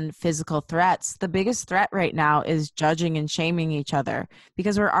non-physical threats, the biggest threat right now is judging and shaming each other,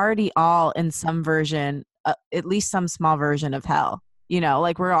 because we're already all in some version, at least some small version of hell.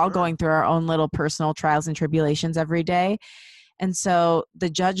 Like we're all going through our own little personal trials and tribulations every day. And so the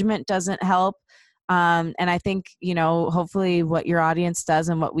judgment doesn't help. And I think, hopefully what your audience does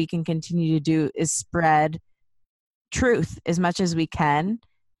and what we can continue to do is spread truth as much as we can.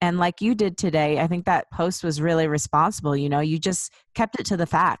 And like you did today, I think that post was really responsible. You just kept it to the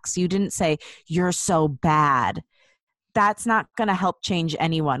facts. You didn't say, you're so bad. That's not going to help change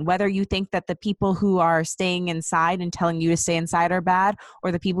anyone. Whether you think that the people who are staying inside and telling you to stay inside are bad,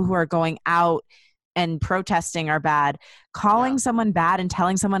 or the people who are going out and protesting are bad, calling someone bad and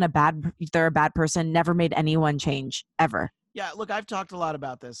telling someone they're a bad person never made anyone change, ever. Yeah, look, I've talked a lot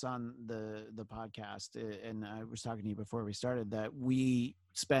about this on the podcast, and I was talking to you before we started that we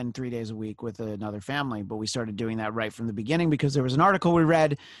spend 3 days a week with another family, but we started doing that right from the beginning because there was an article we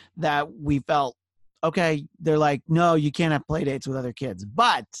read that we felt, okay, they're like, no, you can't have play dates with other kids,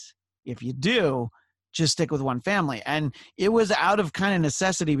 but if you do, just stick with one family. And it was out of kind of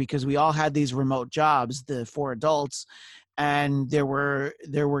necessity because we all had these remote jobs, the 4 adults, and there were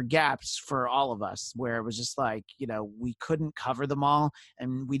gaps for all of us where it was just like, we couldn't cover them all,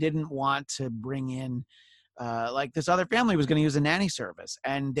 and we didn't want to bring in like this other family was going to use a nanny service,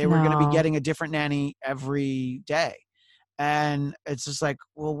 and they were going to be getting a different nanny every day. And it's just like,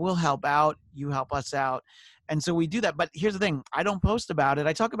 well, we'll help out, you help us out. And so we do that. But here's the thing, I don't post about it.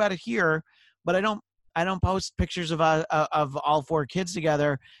 I talk about it here, but I don't post pictures of all 4 kids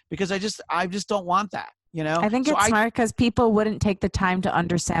together because I just don't want that. I think it's smart because people wouldn't take the time to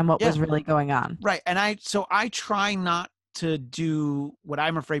understand what was really going on. Right. And I try not to do what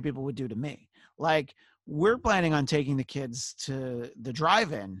I'm afraid people would do to me. Like, we're planning on taking the kids to the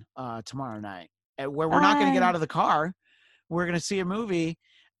drive-in tomorrow night, where we're not going to get out of the car. We're going to see a movie.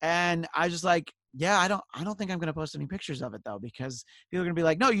 And I just like, yeah, I don't think I'm going to post any pictures of it though, because people are going to be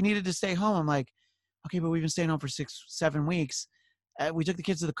like, no, you needed to stay home. I'm like, okay, but we've been staying home for 6-7 weeks. We took the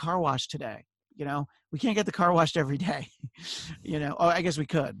kids to the car wash today. We can't get the car washed every day. Oh, I guess we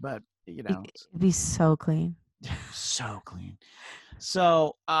could, but it'd be so clean. So clean.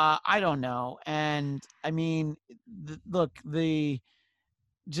 So I don't know. And I mean, look, the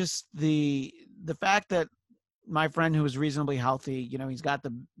fact that my friend who was reasonably healthy, he's got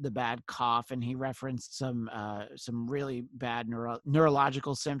the bad cough, and he referenced some really bad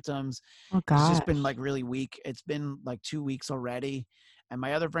neurological symptoms. Oh He's gosh. just been like really weak. It's been like 2 weeks already. And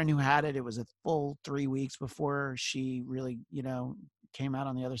my other friend who had it, it was a full 3 weeks before she really, came out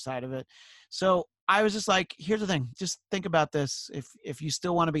on the other side of it. So I was just like, here's the thing, just think about this. If you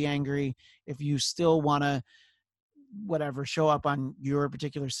still want to be angry, if you still want to whatever, show up on your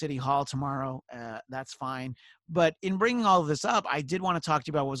particular city hall tomorrow, that's fine. But in bringing all of this up, I did want to talk to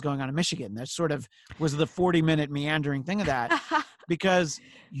you about what was going on in Michigan. That sort of was the 40-minute meandering thing of that, because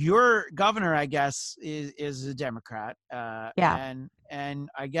your governor, I guess, is a Democrat. Yeah. And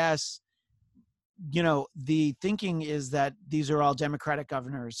I guess, the thinking is that these are all Democratic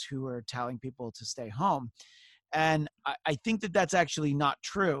governors who are telling people to stay home. And I think that that's actually not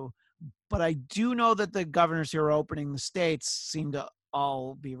true. But I do know that the governors who are opening the states seem to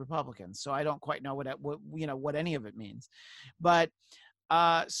all be Republicans. So I don't quite know what any of it means. But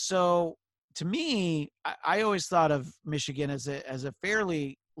so to me, I always thought of Michigan as a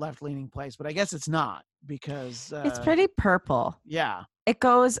fairly left-leaning place, but I guess it's not, because It's pretty purple. yeah. It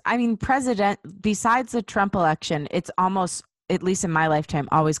goes, president, besides the Trump election, it's almost, at least in my lifetime,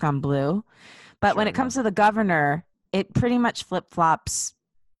 always gone blue. But when Sure, it comes to the governor, it pretty much flip-flops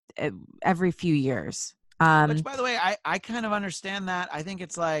every few years. Which, by the way, I kind of understand that. I think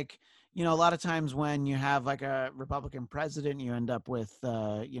it's like, a lot of times when you have like a Republican president, you end up with,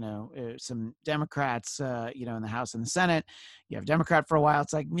 some Democrats, in the House and the Senate. You have Democrat for a while.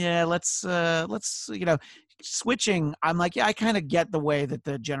 It's like, yeah, let's, switching. I'm like, yeah, I kind of get the way that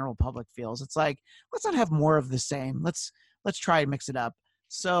the general public feels. It's like, let's not have more of the same. Let's try and mix it up.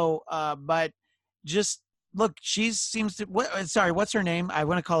 So, but just, look, she seems to. What's her name? I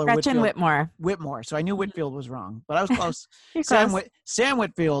want to call her Gretchen Whitfield. Whitmore. So I knew Whitfield was wrong, but I was close. You're Sam close. Sam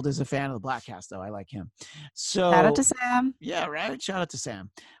Whitfield is a fan of the Bladtcast, though. I like him. So Shout out to Sam. yeah, right. Shout out to Sam.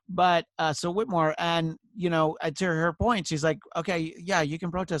 But so Whitmore, and to her point, she's like, okay, yeah, you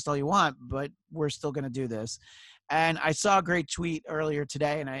can protest all you want, but we're still going to do this. And I saw a great tweet earlier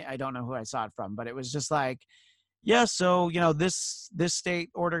today, and I don't know who I saw it from, but it was just like, yeah, so this state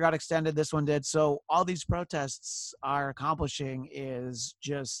order got extended, this one did. So all these protests are accomplishing is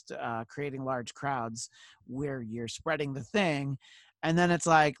just creating large crowds where you're spreading the thing, and then it's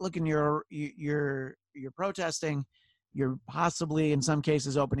like, look, and you're protesting, you're possibly in some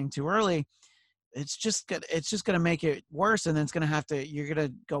cases opening too early. It's just gonna make it worse, and then you're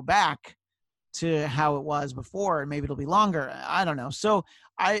gonna go back to how it was before, and maybe it'll be longer. I don't know. So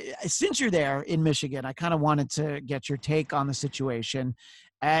since you're there in Michigan, I kind of wanted to get your take on the situation.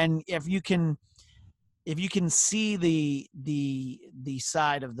 And if you can see the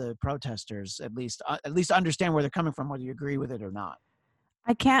side of the protesters, at least understand where they're coming from, whether you agree with it or not.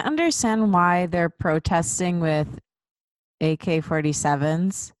 I can't understand why they're protesting with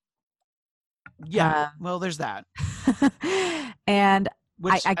AK-47s. Yeah. Well, there's that. And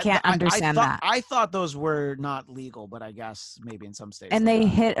Which I can't understand that. I thought those were not legal, but I guess maybe in some states. And they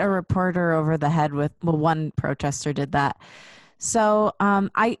hit a reporter over the head with, one protester did that. So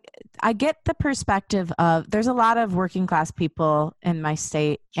I get the perspective of, there's a lot of working class people in my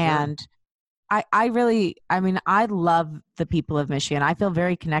state. Sure. And I love the people of Michigan. I feel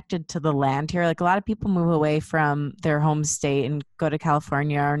very connected to the land here. Like, a lot of people move away from their home state and go to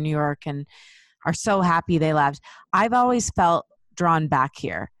California or New York and are so happy they left. I've always felt drawn back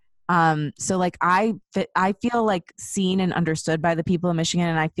here. So like I feel like seen and understood by the people of Michigan,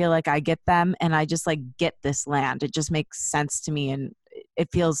 and I feel like I get them, and I just like get this land. It just makes sense to me, and it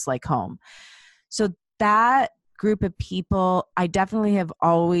feels like home. So that group of people, I definitely have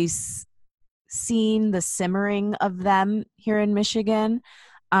always seen the simmering of them here in Michigan.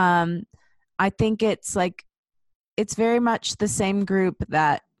 I think it's very much the same group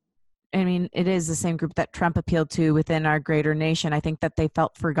that, it is the same group that Trump appealed to within our greater nation. I think that they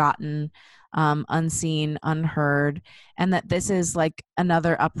felt forgotten, unseen, unheard, and that this is like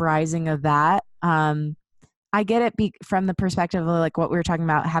another uprising of that. I get it from the perspective of like what we were talking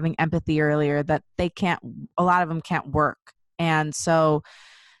about, having empathy earlier, that a lot of them can't work. And so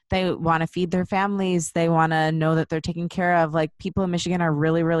they want to feed their families. They want to know that they're taken care of. Like, people in Michigan are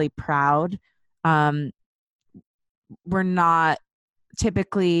really, really proud. We're not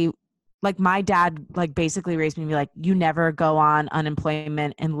typically, like, my dad like basically raised me to be like, you never go on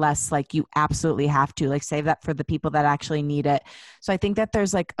unemployment unless like you absolutely have to, like, save that for the people that actually need it. So I think that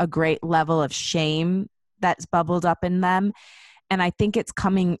there's like a great level of shame that's bubbled up in them. And I think it's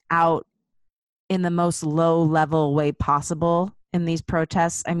coming out in the most low level way possible in these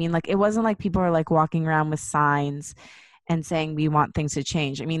protests. Like, it wasn't like people are like walking around with signs and saying we want things to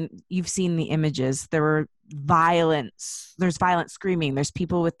change. You've seen the images. There were violence. There's violent screaming. There's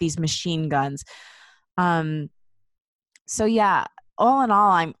people with these machine guns. So yeah, all in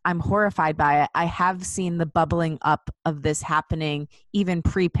all, I'm horrified by it. I have seen the bubbling up of this happening even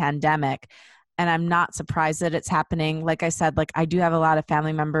pre-pandemic, and I'm not surprised that it's happening. Like I said, like I do have a lot of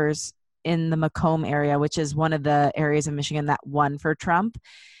family members in the Macomb area, which is one of the areas of Michigan that won for Trump,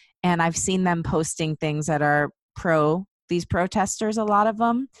 and I've seen them posting things that are pro these protesters, a lot of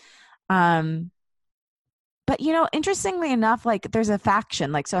them. But interestingly enough, like there's a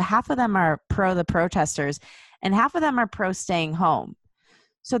faction, like so half of them are pro the protesters and half of them are pro staying home.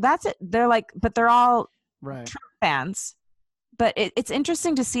 So that's it. They're like, but they're all Right. Trump fans. But it's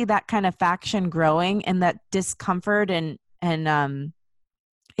interesting to see that kind of faction growing and that discomfort and I'm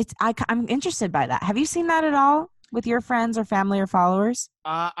interested by that. Have you seen that at all with your friends or family or followers?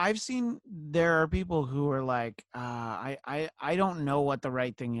 I've seen there are people who are like, I don't know what the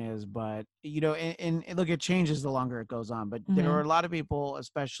right thing is, but and look, it changes the longer it goes on. But there are a lot of people,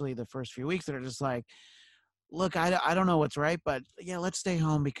 especially the first few weeks, that are just like, look, I don't know what's right, but yeah, let's stay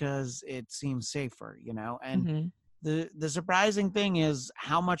home because it seems safer, and the surprising thing is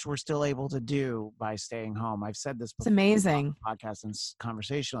how much we're still able to do by staying home. I've said this It's before amazing. on the podcast and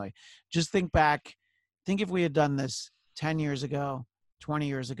conversationally. Just think back, think if we had done this 10 years ago, 20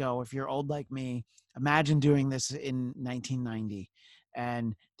 years ago, if you're old like me, imagine doing this in 1990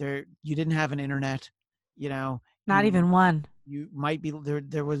 and you didn't have an internet, Not even one. you might be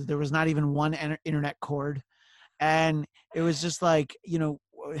there was not even one internet cord, and it was just like you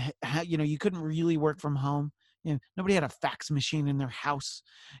couldn't really work from home. Nobody had a fax machine in their house,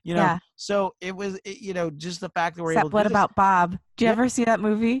 Yeah. so it was just the fact that we're Except able to what do this. about Bob? Do you Yeah. ever see that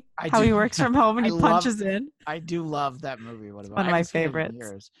movie? I How do. he works from home and he punches in. I do love that movie. One of I my haven't seen it in favorites.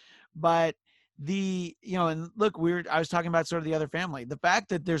 years. But and look, I was talking about sort of the other family. The fact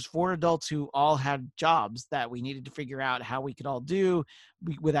that there's 4 adults who all had jobs that we needed to figure out how we could all do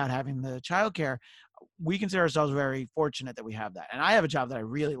without having the childcare. We consider ourselves very fortunate that we have that. And I have a job that I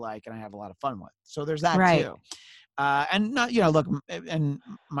really like and I have a lot of fun with. So there's that Right. too. And not, look, and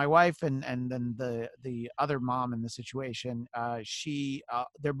my wife and then the other mom in the situation,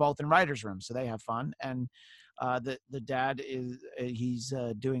 they're both in writer's rooms, so they have fun. And the dad he's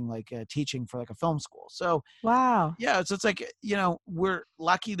doing like teaching for like a film school. So Wow. yeah, so it's like, we're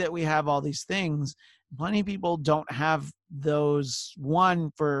lucky that we have all these things. Plenty of people don't have those,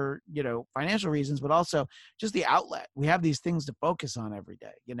 one for, financial reasons, but also just the outlet. We have these things to focus on every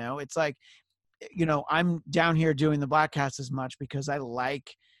day. It's like, I'm down here doing the Bladtcast as much because I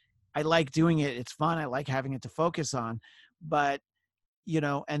like doing it. It's fun. I like having it to focus on, but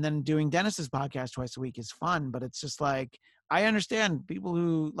and then doing Dennis's podcast twice a week is fun, but it's just like, I understand people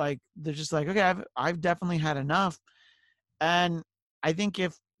who like, they're just like, okay, I've definitely had enough. And I think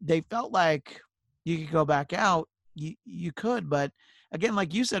if they felt like you could go back out, you could, but again,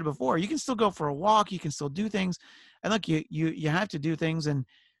 like you said before, you can still go for a walk. You can still do things. And look, you have to do things. And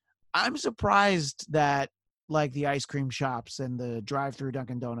I'm surprised that like the ice cream shops and the drive-through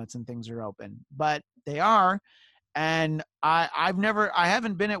Dunkin' Donuts and things are open, but they are. And I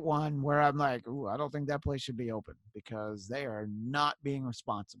haven't been at one where I'm like, ooh, I don't think that place should be open because they are not being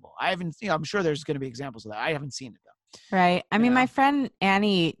responsible. I haven't seen, I'm sure there's going to be examples of that. I haven't seen it though. Right. I mean, my friend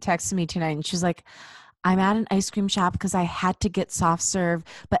Annie texted me tonight and she's like, I'm at an ice cream shop because I had to get soft serve,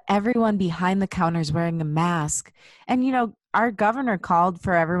 but everyone behind the counter is wearing a mask. And, our governor called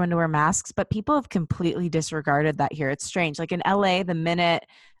for everyone to wear masks, but people have completely disregarded that here. It's strange. Like in LA, the minute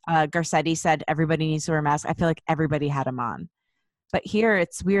Garcetti said everybody needs to wear masks, I feel like everybody had them on. But here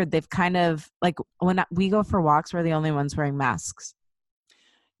it's weird. They've kind of like when we go for walks, we're the only ones wearing masks.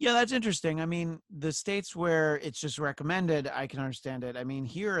 Yeah, that's interesting. I mean, the states where it's just recommended, I can understand it. I mean,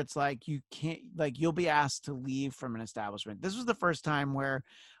 here it's like you can't, like you'll be asked to leave from an establishment. This was the first time where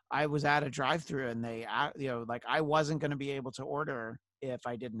I was at a drive-through and they, like I wasn't going to be able to order if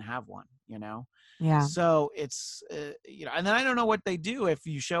I didn't have one, Yeah. So it's, and then I don't know what they do if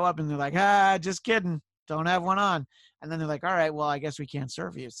you show up and they're like, just kidding, don't have one on. And then they're like, all right, well, I guess we can't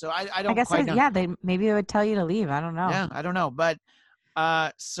serve you. So I don't quite know. Yeah, maybe they would tell you to leave. I don't know. Yeah, I don't know. But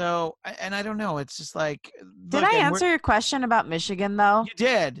so, and I don't know. It's just like, did I answer your question about Michigan though? You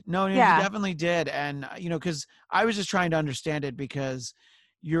did. No, yeah. You definitely did. And, cause I was just trying to understand it because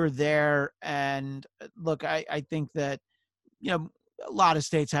you're there. And look, I think that, a lot of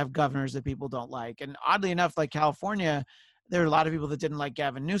states have governors that people don't like. And oddly enough, like California, there are a lot of people that didn't like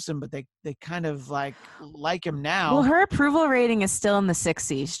Gavin Newsom, but they kind of like him now. Well, her approval rating is still in the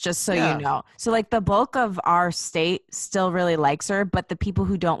 60s, just so you know. So like the bulk of our state still really likes her, but the people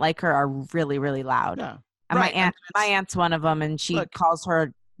who don't like her are really, really loud. Yeah. And my aunt's one of them, and she calls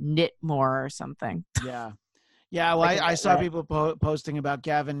her Knitmore or something. Yeah. Yeah, well, Like a I saw nitwit. people posting about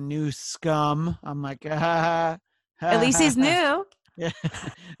Gavin new scum. I'm like, At least he's new. yeah,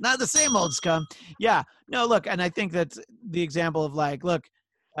 not the same old scum. Yeah, no, look, and I think that's the example of like, look,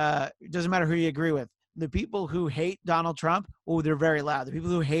 it doesn't matter who you agree with. The people who hate Donald Trump, oh, they're very loud. The people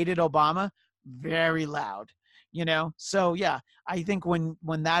who hated Obama, very loud. So yeah, I think when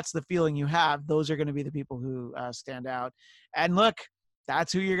that's the feeling you have, those are going to be the people who stand out. And look,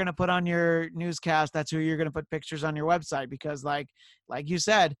 that's who you're going to put on your newscast. That's who you're going to put pictures on your website because, like you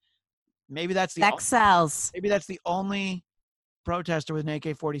said, maybe that's the Sex sells. maybe that's the only protester with an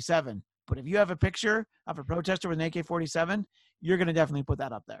AK-47. But if you have a picture of a protester with an AK-47, you're going to definitely put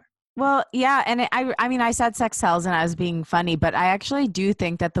that up there. Well, yeah, and I mean, I said sex sells, and I was being funny, but I actually do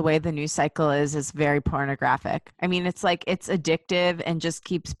think that the way the news cycle is very pornographic. I mean, it's like it's addictive and just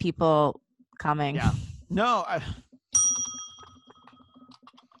keeps people coming. Yeah. No.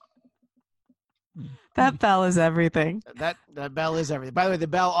 That bell is everything. That bell is everything. By the way, the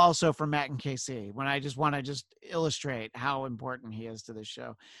bell also from Matt and KC. When I just want to just illustrate how important he is to this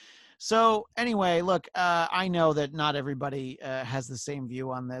show. So anyway, look, I know that not everybody has the same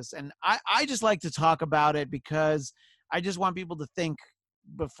view on this, and I just like to talk about it because I just want people to think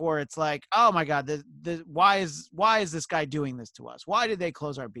before it's like, oh my God, why is this guy doing this to us? Why did they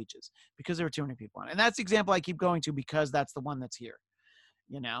close our beaches? Because there were too many people on it. And that's the example I keep going to because that's the one that's here,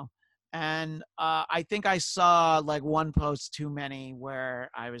 And I think I saw like one post too many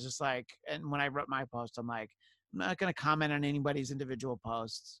where I was just like, and when I wrote my post, I'm like, I'm not going to comment on anybody's individual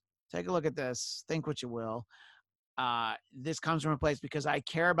posts. Take a look at this. Think what you will. This comes from a place because I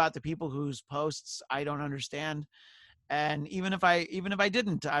care about the people whose posts I don't understand. And even if I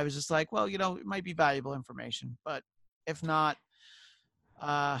didn't, I was just like, well, it might be valuable information. But if not,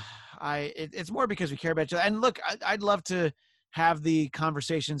 it's more because we care about each other. And look, I'd love to have the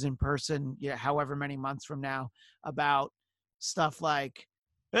conversations in person, however many months from now, about stuff like,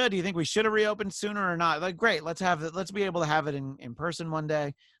 do you think we should have reopened sooner or not? Like, great, let's be able to have it in person one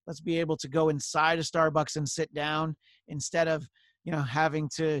day. Let's be able to go inside a Starbucks and sit down instead of, having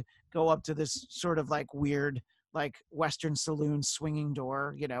to go up to this sort of like weird, like Western saloon swinging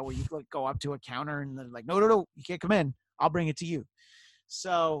door, where you like go up to a counter and they're like, no, you can't come in. I'll bring it to you.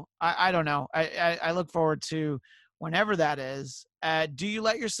 So I don't know. I look forward to whenever that is. Do you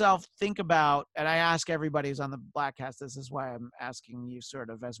let yourself think about, and I ask everybody who's on the Bladtcast, this is why I'm asking you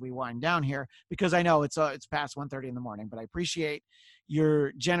sort of as we wind down here, because I know it's past 1:30 in the morning, but I appreciate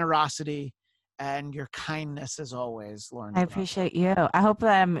your generosity and your kindness as always, Lauren. I appreciate you. I hope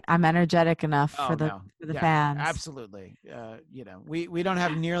that I'm energetic enough for the fans. Absolutely. We don't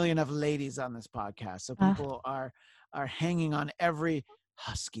have nearly enough ladies on this podcast, so people are hanging on every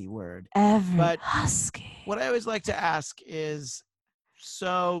husky word. Husky. What I always like to ask is,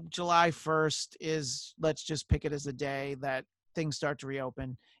 so July 1st is, let's just pick it as a day that things start to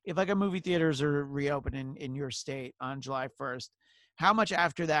reopen. If like a movie theaters are reopening in your state on July 1st, how much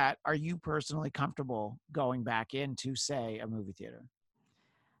after that are you personally comfortable going back into, say, a movie theater?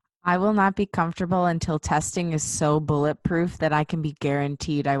 I will not be comfortable until testing is so bulletproof that I can be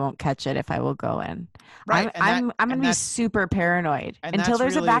guaranteed I won't catch it if I will go in. Right. I'm going to be super paranoid. Until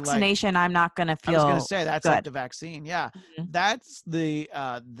there's really a vaccination, I'm not going to feel I was going to say, that's good. like the vaccine. Yeah. Mm-hmm. That's the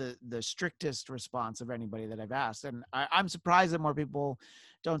strictest response of anybody that I've asked. And I'm surprised that more people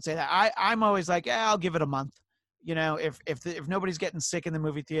don't say that. I'm always like, I'll give it a month. If nobody's getting sick in the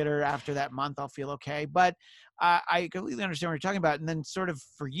movie theater after that month, I'll feel okay. But I completely understand what you're talking about. And then sort of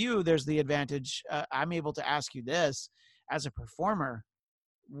for you, there's the advantage. I'm able to ask you this as a performer.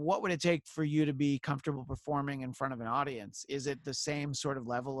 What would it take for you to be comfortable performing in front of an audience? Is it the same sort of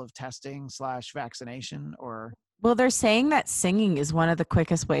level of testing / vaccination or? Well, they're saying that singing is one of the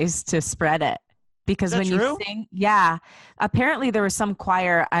quickest ways to spread it. Because when you sing, apparently there was some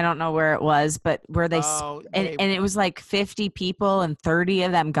choir, I don't know where it was, but where and it was like 50 people and 30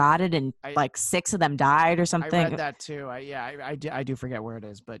 of them got it and like 6 of them died or something. I read that too. I do forget where it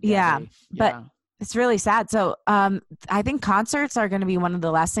is, but but it's really sad. So I think concerts are going to be one of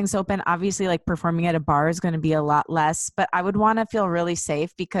the last things open. Obviously, like performing at a bar is going to be a lot less, but I would want to feel really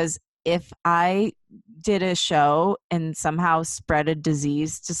safe because if I did a show and somehow spread a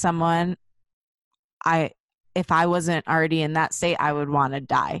disease to someone, if I wasn't already in that state, I would want to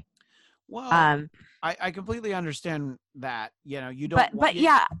die. Well, I completely understand that, you don't,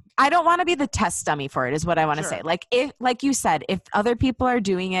 I don't want to be the test dummy for it is what I want to say. Like like you said, if other people are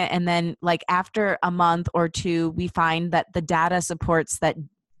doing it and then like after a month or two, we find that the data supports that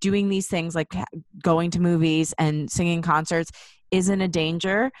doing these things like going to movies and singing concerts isn't a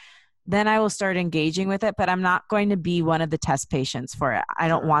danger, then I will start engaging with it, but I'm not going to be one of the test patients for it. I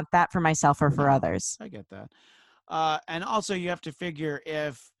don't want that for myself or for others. I get that. And also you have to figure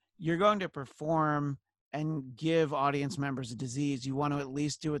if you're going to perform and give audience members a disease, you want to at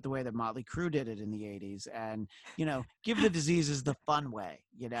least do it the way that Motley Crue did it in the 80s and, give the diseases the fun way,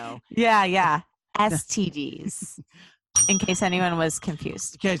 Yeah. STDs, in case anyone was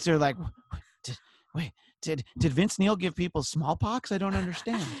confused. Okay, so like, did Vince Neil give people smallpox? I don't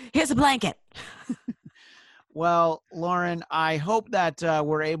understand. Here's a blanket. Well, Lauren, I hope that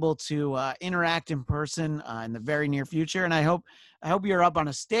we're able to interact in person in the very near future, and I hope you're up on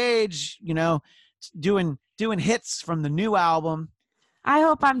a stage, doing hits from the new album. I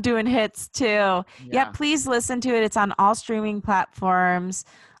hope I'm doing hits too. Yeah, please listen to it. It's on all streaming platforms.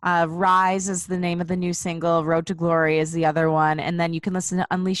 Rise is the name of the new single. Road to Glory is the other one. And then you can listen to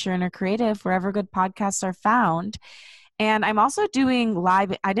Unleash Your Inner Creative wherever good podcasts are found. And I'm also doing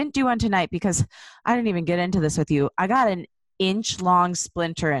live. I didn't do one tonight because I didn't even get into this with you. I got an inch-long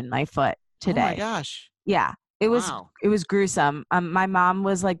splinter in my foot today. Oh my gosh. Yeah. It was gruesome. My mom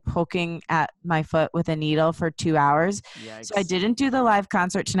was like poking at my foot with a needle for 2 hours. Yikes. So I didn't do the live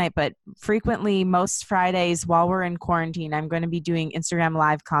concert tonight, but frequently most Fridays while we're in quarantine, I'm going to be doing Instagram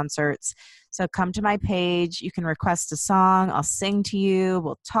live concerts. So come to my page. You can request a song. I'll sing to you.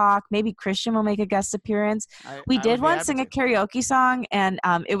 We'll talk. Maybe Christian will make a guest appearance. We did once sing a karaoke song, and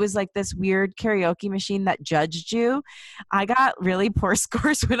it was like this weird karaoke machine that judged you. I got really poor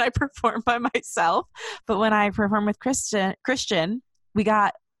scores when I performed by myself, but when I performed with Christian, we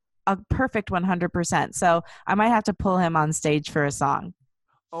got a perfect 100%. So I might have to pull him on stage for a song.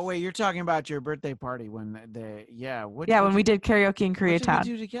 Oh wait, you're talking about your birthday party when when we did karaoke in Koreatown. What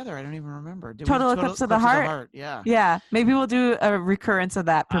did we do together? I don't even remember. Total Eclipse of the Heart. Yeah. Maybe we'll do a recurrence of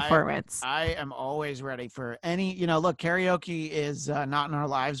that performance. I am always ready for any. Look, karaoke is not in our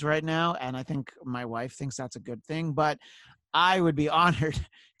lives right now, and I think my wife thinks that's a good thing. But I would be honored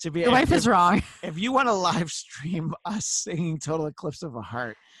to be. Your wife is wrong. If you want to live stream us singing "Total Eclipse of a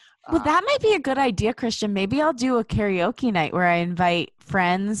Heart." Well, that might be a good idea, Christian. Maybe I'll do a karaoke night where I invite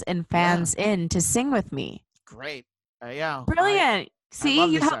friends and fans in to sing with me. Great. Yeah. Brilliant. See,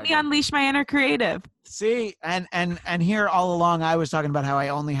 you helped me unleash my inner creative. See, and here all along, I was talking about how I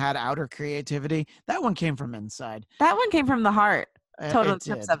only had outer creativity. That one came from inside. That one came from the heart. Total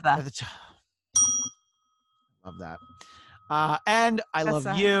Eclipse of the. Love that. And I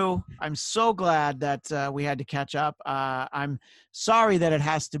love you. I'm so glad that we had to catch up. I'm sorry that it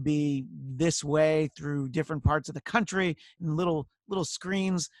has to be this way through different parts of the country and little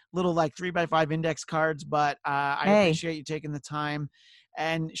screens, little like 3x5 index cards. But I appreciate you taking the time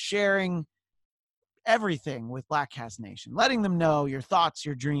and sharing everything with Bladtcast Nation, letting them know your thoughts,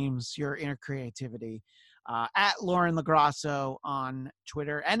 your dreams, your inner creativity. At Lauren Lograsso on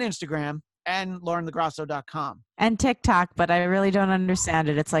Twitter and Instagram. And LaurenLograsso.com. And TikTok, but I really don't understand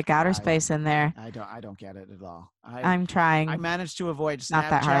it. It's like outer space in there. I don't get it at all. I'm trying. I managed to avoid Snapchat. Not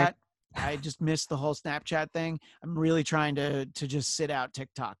that hard. I just missed the whole Snapchat thing. I'm really trying to just sit out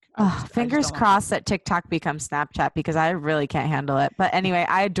TikTok. Fingers crossed that TikTok becomes Snapchat because I really can't handle it. But anyway,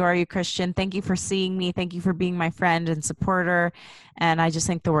 I adore you, Christian. Thank you for seeing me. Thank you for being my friend and supporter. And I just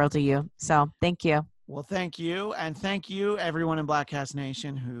think the world of you. So thank you. Well, thank you. And thank you, everyone in Bladtcast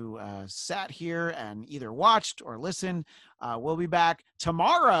Nation who sat here and either watched or listened. We'll be back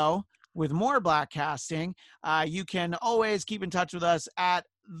tomorrow with more Bladtcasting. You can always keep in touch with us at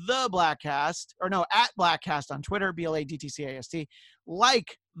The Bladtcast, at Bladtcast on Twitter, BLADTCAST,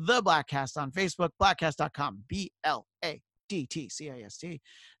 like The Bladtcast on Facebook, Bladtcast.com,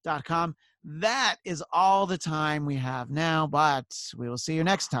 BLADTCAST.com. That is all the time we have now, but we will see you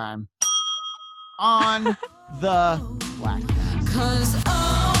next time on the Bladtcast. 'Cause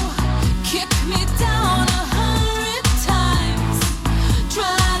kick me down 100 times,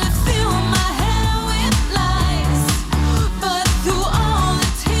 try to fill my head with lies, but through all the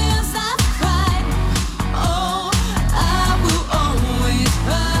tears I've cried, I will always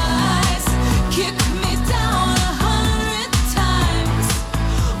rise. Kick me down 100 times,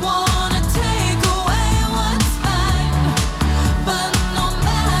 wanna take away what's mine, but no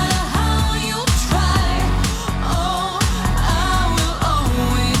matter how you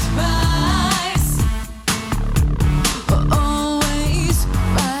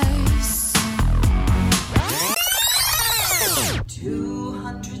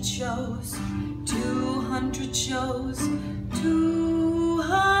shows,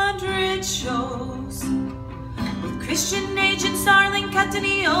 200 shows. With Christian, Agent, Starling,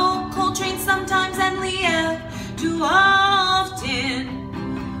 Cataneo, Coltrane sometimes, and Liev too often.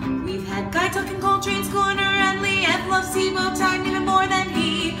 We've had Guy Tuck and Coltrane's Corner, and Liev loves Sebo Time even more than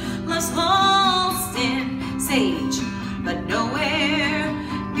he loves Halston. Sage, but nowhere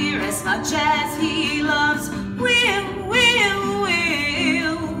near as much as he loves Will.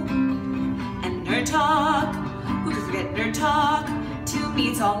 And Nerd Talk, who could forget Nerd Talk? To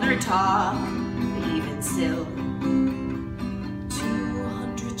me it's all Nerd Talk, but even still.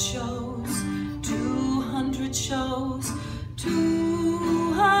 200 shows, 200 shows,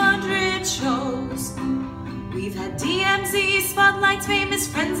 200 shows. We've had DMZ spotlights, famous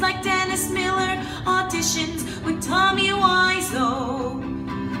friends like Dennis Miller, auditions with Tommy Wiseau.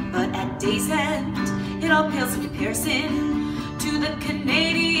 But at day's end, it all pales in comparison to the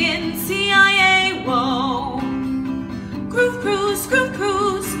Canadian CIA. Whoa. Groove Cruise, Groove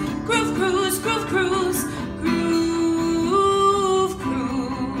Cruise, Groove Cruise, Groove Cruise, Groove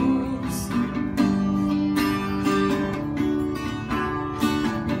Cruise.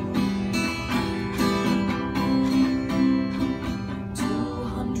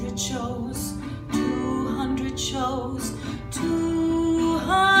 200 shows, 200 shows,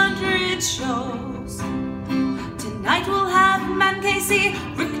 200 shows. Tonight we'll have Matt Casey,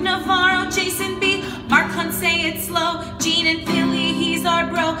 Rick Navarro, Jason B, Mark Hunt, Say It Slow, Gene and Philly, he's our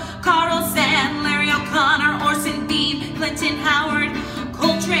bro, Carl Sand, Larry O'Connor, Orson Bean, Clinton Howard,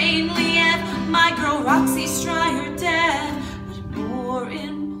 Coltrane, Liev, my girl Roxy Stryer, Dev. But more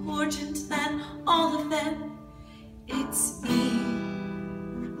important than all of them, it's me,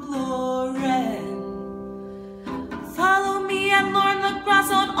 Lauren. Follow me at Lauren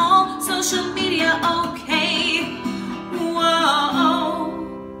Lograsso on all social media, okay? Whoa.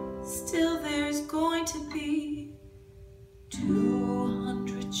 Still there's going to be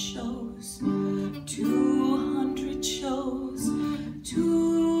 200 shows, 200 shows,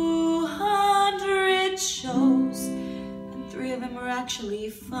 200 shows, and 3 of them are actually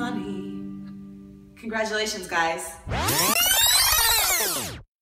funny. Congratulations, guys.